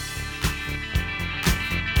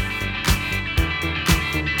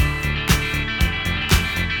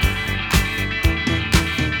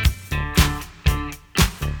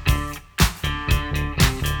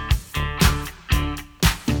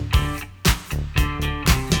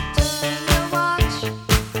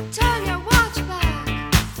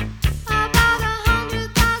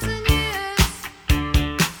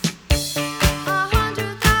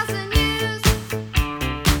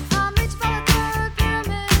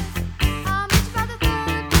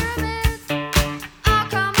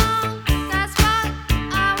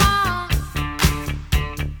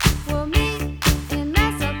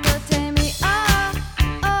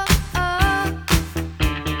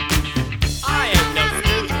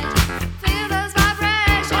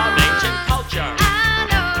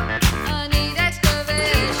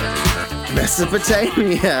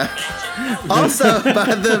 Mesopotamia. Also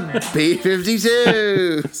by the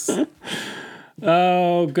B-52s.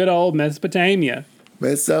 Oh, good old Mesopotamia.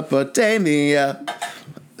 Mesopotamia.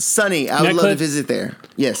 Sunny, I would love to visit there.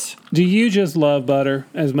 Yes. Do you just love butter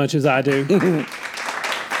as much as I do?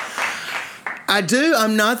 I do.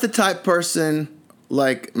 I'm not the type person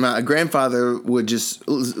like my grandfather would just,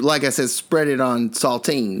 like I said, spread it on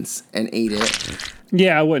saltines and eat it.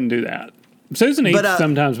 Yeah, I wouldn't do that. Susan eats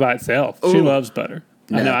sometimes by itself. She loves butter.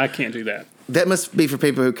 No. I know I can't do that. That must be for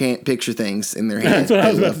people who can't picture things in their head. That's what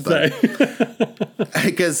I was about to say.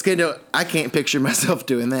 Because I can't picture myself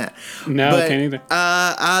doing that. No, I can't either.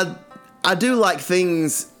 I do like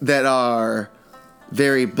things that are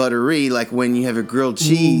very buttery, like when you have a grilled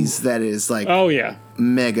cheese that is like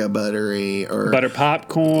mega buttery or butter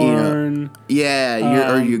popcorn.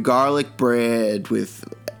 Or your garlic bread with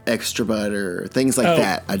extra butter, things like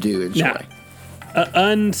that. I do enjoy. Now,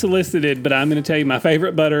 unsolicited, but I'm going to tell you my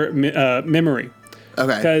favorite butter memory.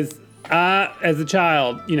 Okay. Because I, as a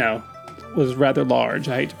child, was rather large.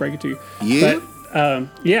 I hate to break it to you. You? But,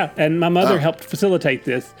 and my mother helped facilitate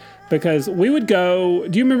this because we would go.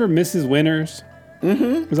 Do you remember Mrs. Winter's? Mm-hmm.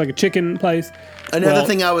 It was like a chicken place. Another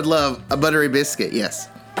thing I would love, a buttery biscuit, yes.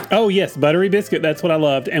 Oh, yes, buttery biscuit. That's what I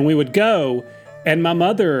loved. And we would go, and my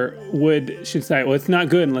mother she'd say, well, it's not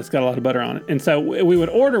good unless it's got a lot of butter on it. And so we would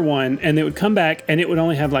order one, and it would come back, and it would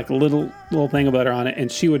only have like a little thing of butter on it.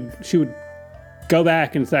 And she would go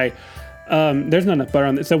back and say, there's not enough butter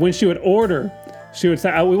on this. So when she would order, she would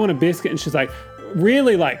say, we want a biscuit. And she's like,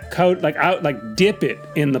 really dip it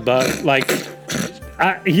in the butter.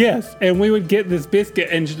 Yes. And we would get this biscuit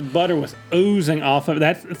and just the butter was oozing off of it.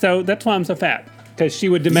 That's why I'm so fat. Because she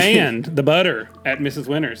would demand the butter at Mrs.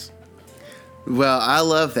 Winter's. Well, I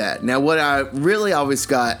love that. Now, what I really always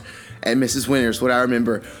got at Mrs. Winter's, what I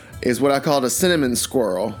remember, is what I called a cinnamon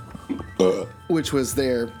squirrel, which was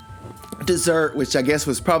their dessert, which I guess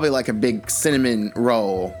was probably like a big cinnamon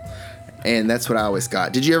roll. And that's what I always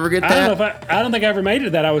got. Did you ever get that? I don't think I ever made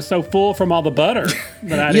it that. I was so full from all the butter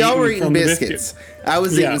that I'd Y'all were eaten eating from biscuits. The biscuit. I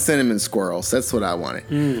was eating cinnamon squirrels. That's what I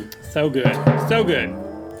wanted. So good. So good.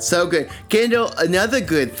 So good. Kendall, another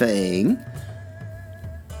good thing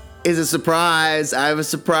is a surprise. I have a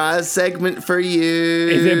surprise segment for you.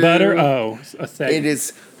 Is it butter? Oh, a segment. It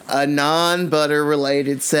is a non-butter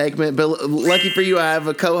related segment. But lucky for you, I have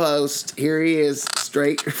a co-host. Here he is,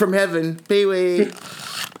 straight from heaven, Pee-wee.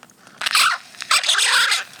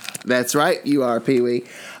 That's right, you are, Pee-wee.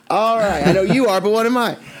 All right, I know you are, but what am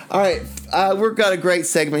I? All right, we've got a great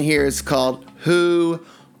segment here. It's called Who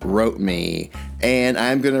Wrote Me? And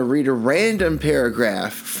I'm going to read a random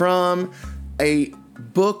paragraph from a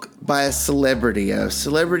book by a celebrity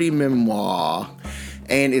memoir.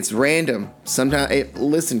 And it's random.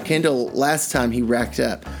 Listen, Kendall, last time he racked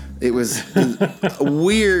up. It was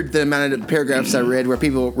weird the amount of paragraphs I read where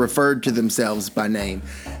people referred to themselves by name.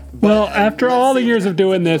 Well, after all the years of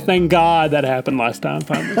doing this, thank God that happened last time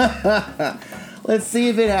finally. Let's see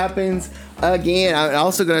if it happens again. I'm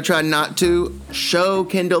also going to try not to show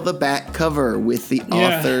Kendall the back cover with the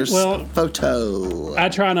author's photo. I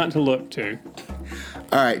try not to look, too.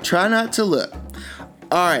 All right, try not to look.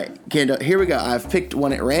 All right, Kendall, here we go. I've picked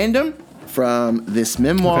one at random from this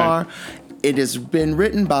memoir. Okay. It has been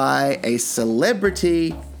written by a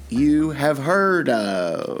celebrity you have heard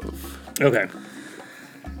of. Okay.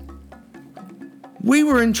 We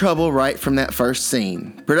were in trouble right from that first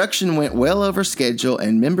scene. Production went well over schedule,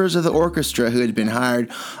 and members of the orchestra who had been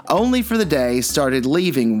hired only for the day started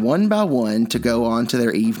leaving one by one to go on to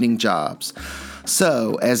their evening jobs.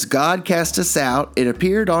 So, as God cast us out, it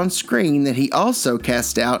appeared on screen that he also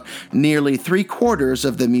cast out nearly 3/4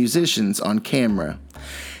 of the musicians on camera.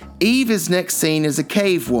 Eve is next seen as a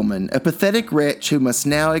cave woman, a pathetic wretch who must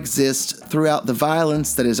now exist throughout the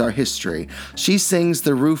violence that is our history. She sings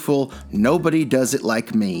the rueful, "Nobody does it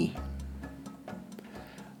like me."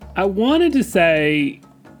 I wanted to say...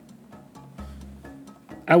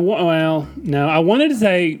 I wanted to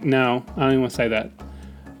say... No, I don't even want to say that.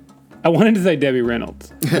 I wanted to say Debbie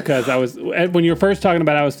Reynolds because I was... When you were first talking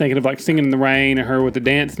about it, I was thinking of like Singing in the Rain and her with the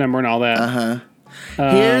dance number and all that. Uh-huh.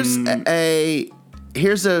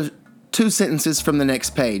 Here's 2 sentences from the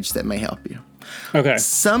next page that may help you. Okay.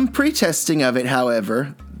 Some pre-testing of it,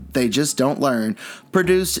 however, they just don't learn,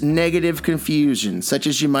 produced negative confusion, such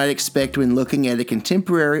as you might expect when looking at a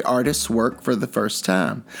contemporary artist's work for the first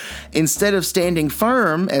time. Instead of standing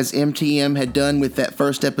firm, as MTM had done with that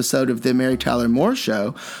first episode of The Mary Tyler Moore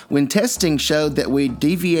Show, when testing showed that we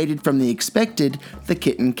deviated from the expected, the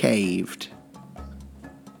kitten caved.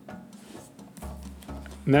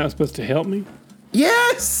 And that was supposed to help me?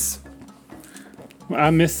 Yes! I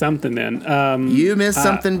missed something then. You missed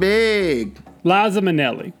something big. Liza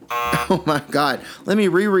Minnelli. Oh my God. Let me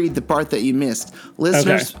reread the part that you missed.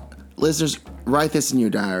 Listeners, write this in your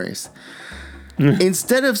diaries.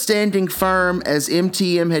 Instead of standing firm as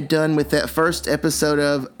MTM had done with that first episode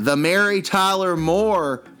of The Mary Tyler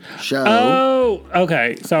Moore Show. Oh,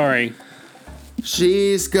 okay. Sorry.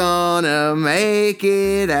 She's gonna make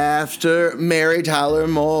it after Mary Tyler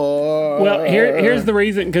Moore. Well, here's the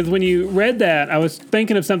reason, because when you read that, I was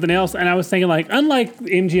thinking of something else, and I was thinking, like, unlike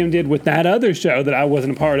MGM did with that other show that I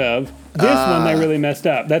wasn't a part of, this one they really messed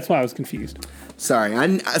up. That's why I was confused. Sorry. I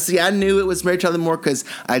knew it was Mary Tyler Moore because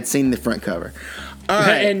I'd seen the front cover. All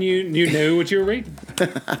right. And you knew what you were reading.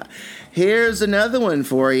 Here's another one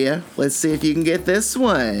for you. Let's see if you can get this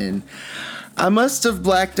one. I must have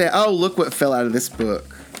blacked out. Oh, look what fell out of this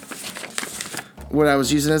book. What I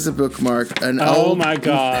was using as a bookmark. Oh my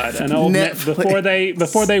God! An old before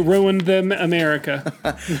they ruined them, America.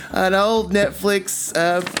 An old Netflix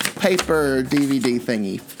paper DVD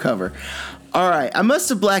thingy cover. All right, I must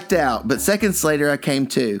have blacked out, but seconds later I came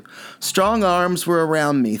to. Strong arms were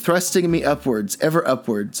around me, thrusting me upwards, ever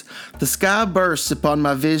upwards. The sky burst upon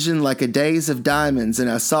my vision like a daze of diamonds,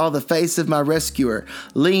 and I saw the face of my rescuer,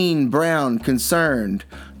 lean, brown, concerned.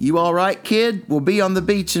 You all right, kid? We'll be on the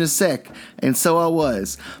beach in a sec. And so I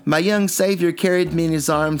was. My young savior carried me in his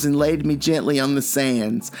arms and laid me gently on the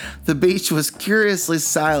sands. The beach was curiously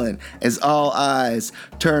silent as all eyes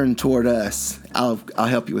turned toward us. I'll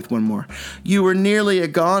help you with one more. You were nearly a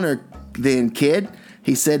goner then, kid,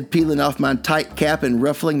 he said, peeling off my tight cap and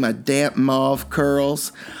ruffling my damp mauve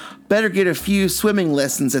curls. Better get a few swimming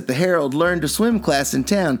lessons at the Herald Learn to Swim class in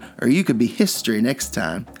town, or you could be history next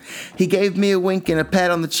time. He gave me a wink and a pat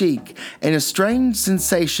on the cheek, and a strange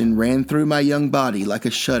sensation ran through my young body like a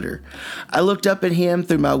shudder. I looked up at him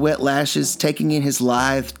through my wet lashes, taking in his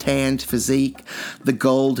lithe, tanned physique, the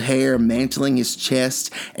gold hair mantling his chest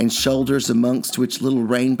and shoulders amongst which little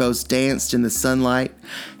rainbows danced in the sunlight.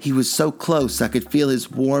 He was so close I could feel his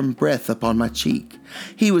warm breath upon my cheek.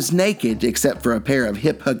 He was naked except for a pair of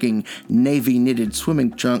hip-hugging, navy-knitted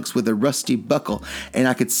swimming trunks with a rusty buckle, and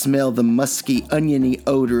I could smell the musky, oniony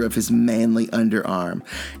odor of his manly underarm.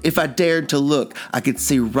 If I dared to look, I could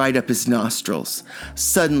see right up his nostrils.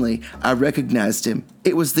 Suddenly, I recognized him.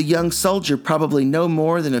 It was the young soldier, probably no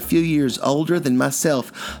more than a few years older than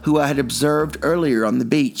myself, who I had observed earlier on the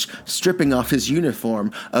beach, stripping off his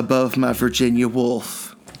uniform above my Virginia Woolf.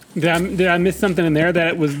 Did I miss something in there that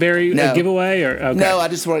it was a giveaway? Or okay. No, I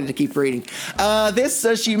just wanted to keep reading. This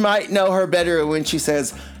says you might know her better when she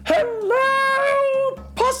says, "Hello,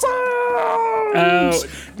 possums!" Oh,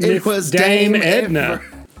 it was Dame Edna.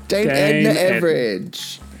 Dame Edna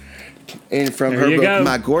Everidge. And from her book,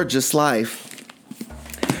 My Gorgeous Life.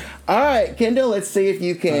 All right, Kendall, let's see if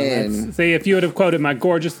you can. Let's see if you would have quoted My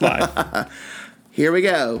Gorgeous Life. Here we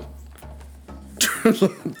go.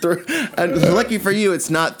 Lucky for you, it's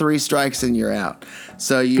not 3 strikes and you're out.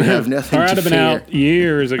 So you have nothing to fear. I'd have been out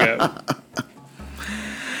years ago.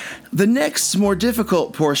 The next, more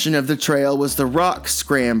difficult portion of the trail was the rock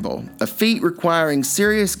scramble, a feat requiring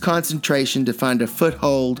serious concentration to find a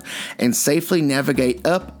foothold and safely navigate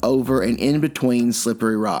up, over, and in between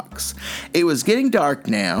slippery rocks. It was getting dark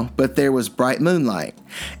now, but there was bright moonlight.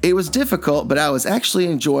 It was difficult, but I was actually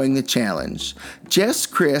enjoying the challenge. Jess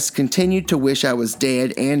Chris continued to wish I was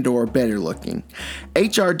dead and or better looking.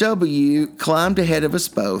 HRW climbed ahead of us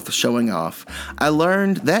both, showing off. I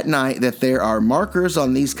learned that night that there are markers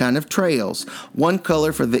on these kind of trails. One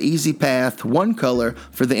color for the easy path, one color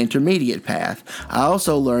for the intermediate path. I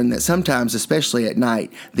also learned that sometimes, especially at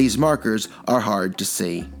night, these markers are hard to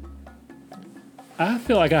see. I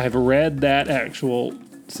feel like I have read that actual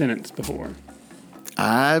sentence before.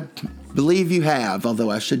 I believe you have, although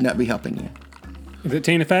I should not be helping you. Is it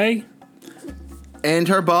Tina Fey? And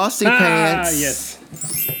her bossy pants. Yes.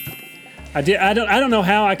 I don't know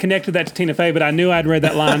how I connected that to Tina Fey, but I knew I'd read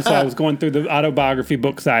that line, so I was going through the autobiography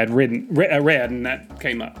books I had read, and that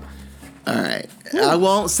came up. All right. I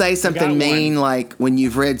won't say something mean like when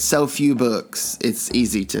you've read so few books, it's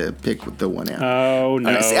easy to pick the one out. Oh,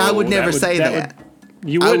 no. Right, see, I would never say that.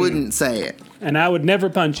 You wouldn't. I wouldn't say it. And I would never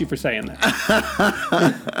punch you for saying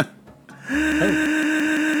that.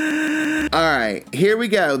 All right, here we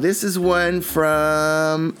go. This is one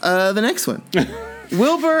from the next one.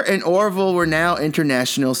 Wilbur and Orville were now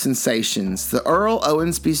international sensations. The Earl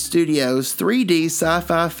Owensby Studios 3D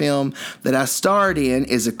sci-fi film that I starred in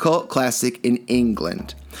is a cult classic in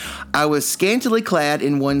England. I was scantily clad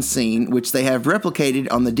in one scene, which they have replicated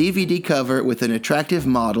on the DVD cover with an attractive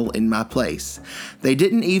model in my place. They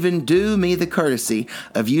didn't even do me the courtesy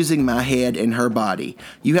of using my head and her body.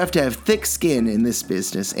 You have to have thick skin in this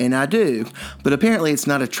business, and I do, but apparently it's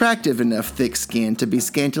not attractive enough thick skin to be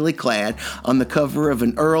scantily clad on the cover of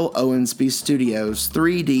an Earl Owensby Studios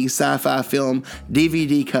 3D sci-fi film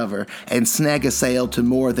DVD cover and snag a sale to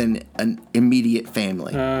more than an immediate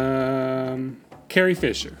family. Carrie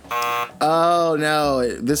Fisher. Oh,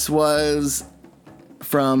 no. This was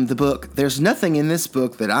from the book There's Nothing in This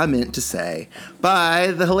Book That I Meant to Say by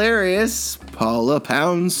the hilarious Paula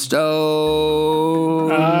Poundstone.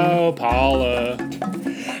 Oh, Paula.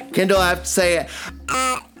 Kendall, I have to say,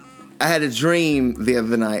 I had a dream the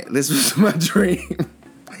other night. This was my dream.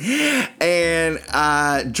 And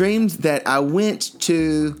I dreamed that I went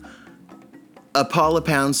to a Paula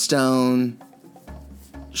Poundstone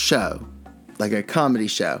show. like a comedy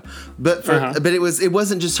show. But it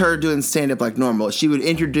wasn't just her doing stand up like normal. She would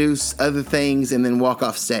introduce other things and then walk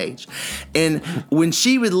off stage. And when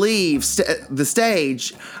she would leave the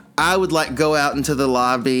stage, I would like go out into the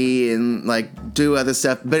lobby and like do other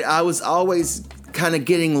stuff. But I was always kind of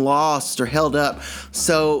getting lost or held up.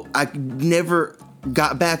 So I never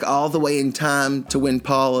got back all the way in time to when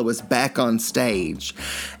Paula was back on stage.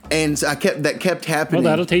 And so that kept happening.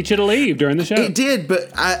 Well, that'll teach you to leave during the show. It did,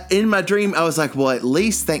 but in my dream, I was like, well, at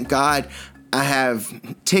least, thank God, I have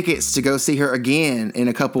tickets to go see her again in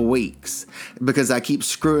a couple weeks because I keep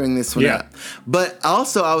screwing this one up. But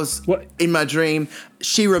also, in my dream,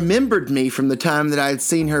 she remembered me from the time that I had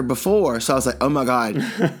seen her before. So I was like, oh my God.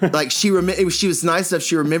 Like she was nice enough.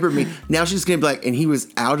 She remembered me. Now she's going to be like, and he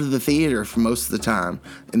was out of the theater for most of the time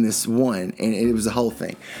in this one. And it was a whole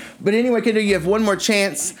thing. But anyway, Kendall, you have one more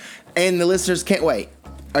chance and the listeners can't wait.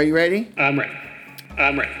 Are you ready? I'm ready.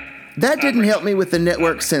 That didn't help me with the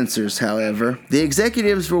network censors, however. The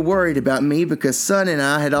executives were worried about me because Son and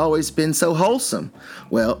I had always been so wholesome.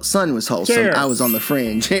 Well, Son was wholesome. Cher. I was on the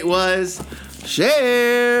fringe. It was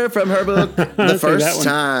Cher from her book, The First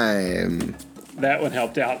Time. That one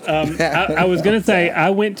helped out. I was going to say, I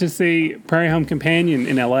went to see Prairie Home Companion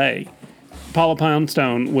in L.A. Paula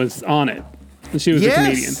Poundstone was on it. She was the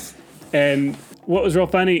comedian. And what was real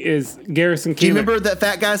funny is Garrison Keillor. Do you remember that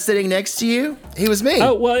fat guy sitting next to you? He was me.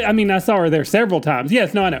 Oh, well, I mean, I saw her there several times.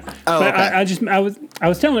 Yes, no, I know. Oh, but okay. I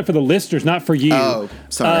was telling it for the listeners, not for you. Oh,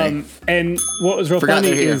 sorry. And what was real funny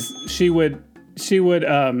is she would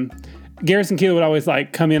Garrison Keillor would always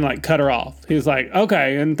like come in and like cut her off. He was like,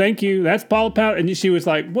 okay, and thank you. That's Paula Pound. And she was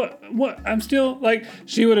like, what? I'm still like,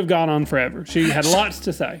 she would have gone on forever. She had lots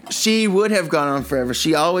to say. She would have gone on forever.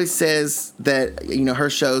 She always says that,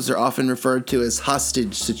 her shows are often referred to as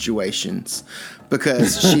hostage situations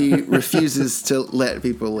because she refuses to let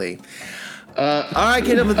people leave. All right,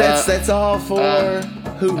 kiddo, but that's all for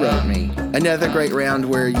Who Wrote Me. Another great round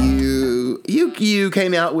where you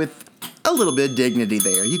came out with a little bit of dignity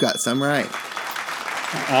there. You got some right.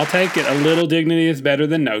 I'll take it. A little dignity is better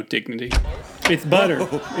than no dignity. It's butter.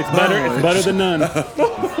 It's butter. It's butter than none.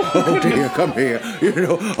 Oh dear, come here.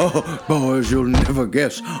 Boys, you'll never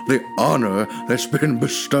guess the honor that's been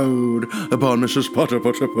bestowed upon Mrs. Potter.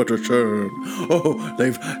 Oh,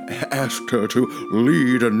 they've asked her to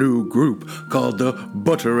lead a new group called the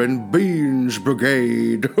Butter and Beans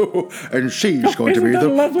Brigade. And she's going to be the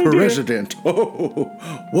president. Oh,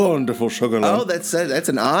 wonderful, Sugar Lump. Oh, that's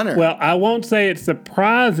an honor. Well, I won't say it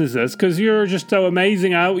surprises us because you're just so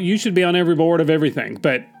amazing. You should be on every board of everything,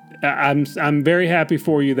 but I'm very happy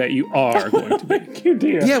for you that you are going to be. You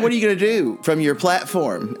dear. Yeah, what are you going to do from your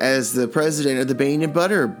platform as the president of the Bean and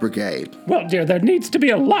Butter Brigade? Well, dear, there needs to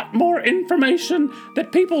be a lot more information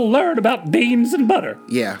that people learn about beans and butter.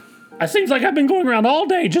 Yeah. It seems like I've been going around all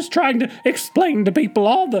day just trying to explain to people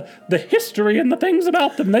all the history and the things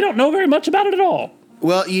about them. They don't know very much about it at all.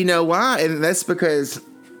 Well, you know why? And that's because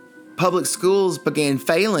public schools began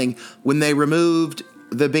failing when they removed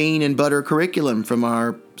the bean and butter curriculum from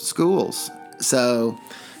our schools. So,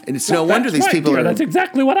 and it's no wonder these people are... That's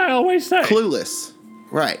exactly what I always say. Clueless.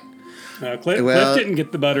 Right. Cliff didn't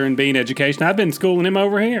get the butter and bean education. I've been schooling him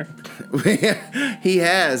over here. He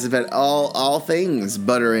has about all things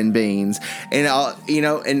butter and beans, and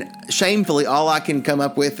and shamefully, all I can come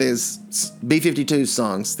up with is B-52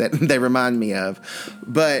 songs that they remind me of.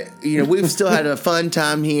 But we've still had a fun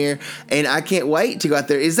time here, and I can't wait to go out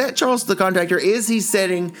there. Is that Charles the Contractor? Is he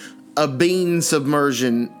setting a bean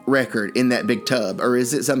submersion record in that big tub, or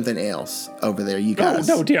is it something else over there, you guys?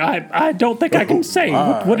 No, dear, I don't think I can say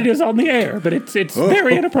what it is on the air, but it's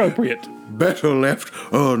very inappropriate. Better left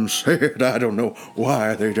unsaid. I don't know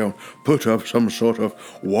why they don't put up some sort of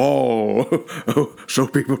wall so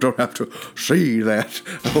people don't have to see that.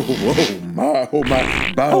 Oh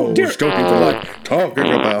my bowels don't even like talking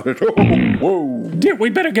about it. Whoa. Dear, we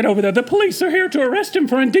better get over there. The police are here to arrest him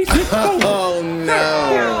for indecent exposure. Oh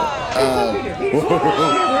no.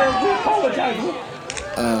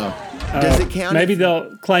 Does it count? Maybe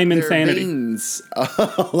they'll claim insanity. Beans.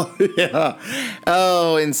 Oh, yeah.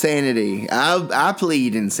 Oh, insanity. I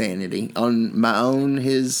plead insanity on my own,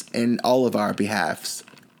 his, and all of our behalfs.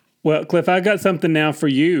 Well, Cliff, I got something now for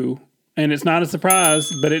you, and it's not a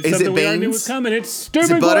surprise, but it's something we already knew was coming. It's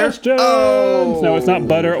stupid questions. Oh. No, it's not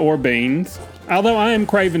butter or beans. Although I am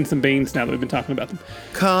craving some beans now that we've been talking about them.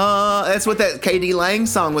 That's what that K.D. Lang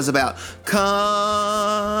song was about. Constant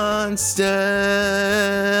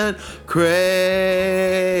craving.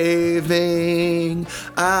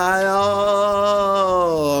 I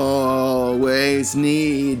always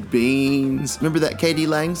need beans. Remember that K.D.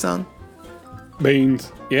 Lang song?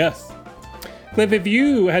 Beans, yes. Cliff, if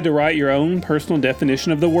you had to write your own personal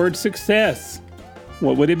definition of the word success,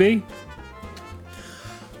 what would it be?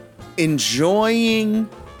 Enjoying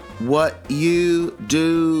what you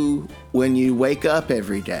do when you wake up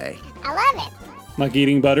every day. I love it. Like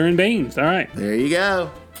eating butter and beans. All right. There you go.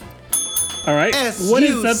 All right.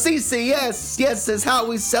 S-U-C-C-S. Yes, is how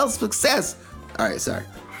we sell success. All right, sorry.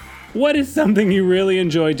 What is something you really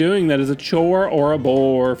enjoy doing that is a chore or a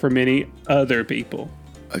bore for many other people?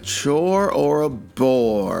 A chore or a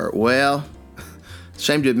bore? Well,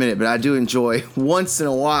 shame to admit it, but I do enjoy once in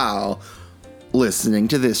a while listening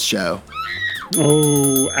to this show.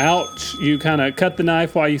 Oh, ouch. You kind of cut the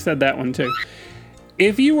knife while you said that one too.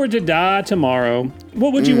 If you were to die tomorrow,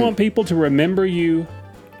 what would you want people to remember you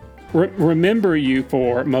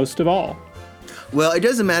for most of all? Well, it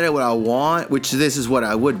doesn't matter what I want, which this is what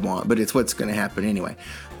I would want, but it's what's going to happen anyway.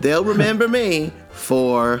 They'll remember me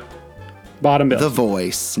for bottom bill. The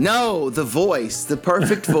voice. No, the voice. The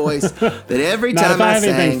perfect voice that every time I I have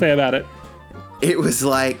anything to sang, say about it. it was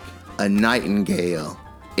like a nightingale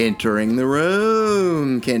entering the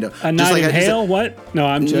room, Kendall. A nightingale? What? No,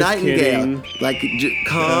 I'm just nightingale, kidding. like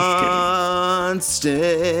constant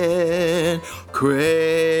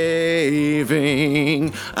craving.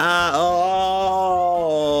 I always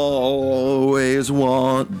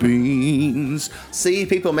want beans. See,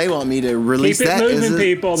 people may want me to release Keep it that moving, as a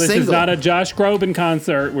people. This single. is not a Josh Groban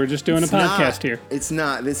concert. We're just doing a podcast here. It's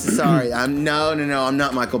not. This is sorry. I'm no. I'm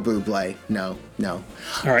not Michael Bublé. No. All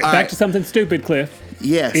right, back to something stupid, Cliff.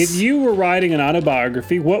 Yes. If you were writing an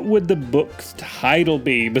autobiography, what would the book's title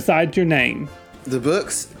be besides your name? The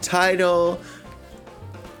book's title.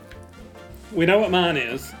 We know what mine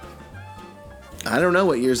is. I don't know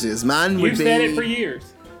what yours is. Mine would be. You've said it for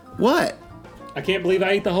years. What? I can't believe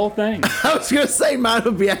I ate the whole thing. I was going to say mine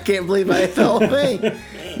would be I can't believe I ate the whole thing.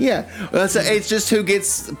 Yeah. Well, so it's just who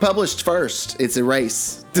gets published first. It's a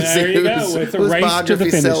race. There you go. It's a race to the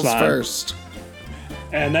finish line. First.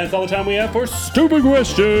 And that's all the time we have for Stupid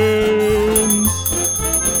Questions.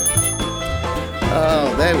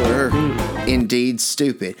 Oh, they were indeed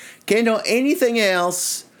stupid. Kendall, anything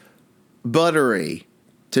else buttery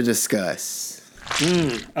to discuss?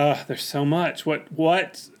 There's so much.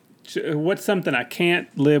 What's something I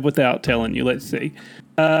can't live without telling you? Let's see.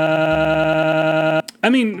 I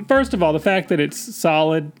mean, first of all, the fact that it's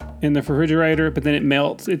solid in the refrigerator, but then it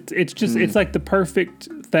melts. It's just it's like the perfect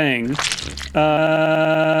thing.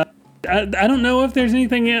 I don't know if there's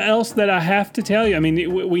anything else that I have to tell you. I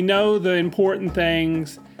mean, we know the important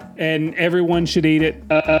things, and everyone should eat it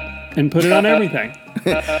and put it on everything.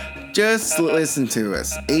 Just listen to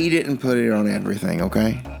us. Eat it and put it on everything,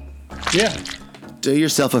 okay? Yeah. Do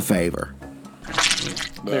yourself a favor.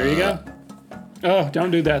 There you go. Oh,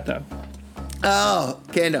 don't do that, though. Oh,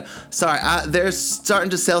 Kendall. Sorry, they're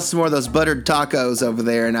starting to sell some more of those buttered tacos over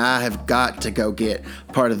there, and I have got to go get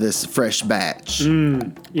part of this fresh batch.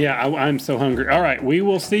 Yeah, I'm so hungry. All right, we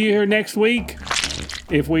will see you here next week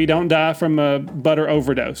if we don't die from a butter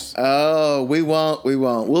overdose. Oh, we won't.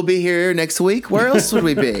 We'll be here next week. Where else would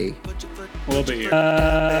we be? We'll be here.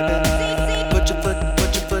 Put your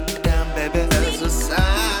foot down, baby. That's a sign.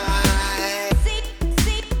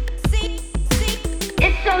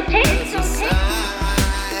 It's so tasty.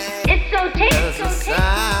 It's so tasty.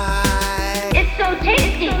 It's so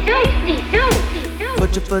tasty.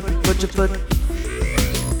 Put your foot.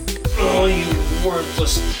 Oh, you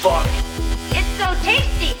worthless fuck. It's so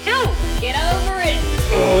tasty too. Get over it.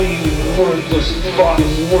 Oh, you worthless fuck.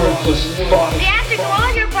 Worthless fuck. The answer to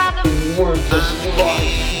all your problems. Worthless fuck.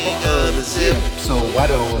 So why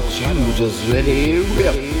don't you just let it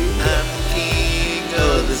rip?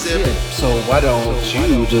 So why don't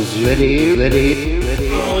you just let it?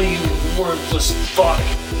 Oh, you worthless fuck.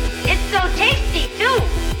 It's so tasty too.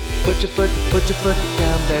 Put your foot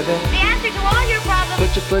down, baby. The answer to all your problems.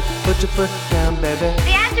 Put your foot down, baby.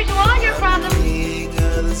 The answer to all your problems. King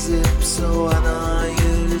of the zip, so why don't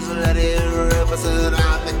you just let it rip? I said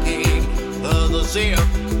I'm the king of the zip.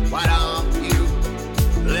 Why don't you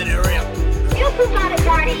let it rip? You poop out a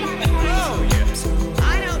party. Oh,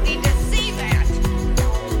 I don't need to see that.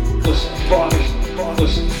 Worthless fuck.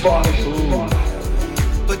 Worthless fuck.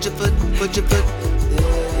 Put your foot.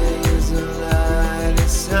 There's a light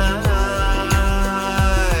inside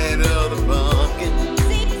of the pumpkin.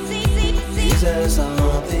 Is there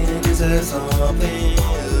something?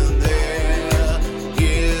 There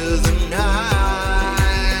is a night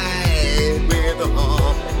with a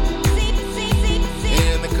hump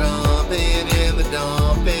in the comping, in the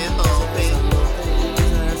dumping, humping.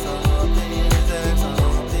 There's something.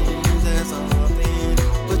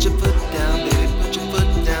 Put your foot down,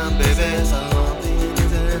 baby. There's something.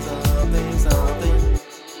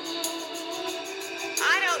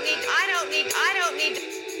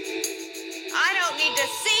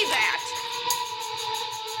 see that.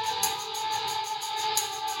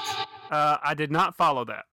 I did not follow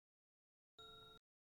that.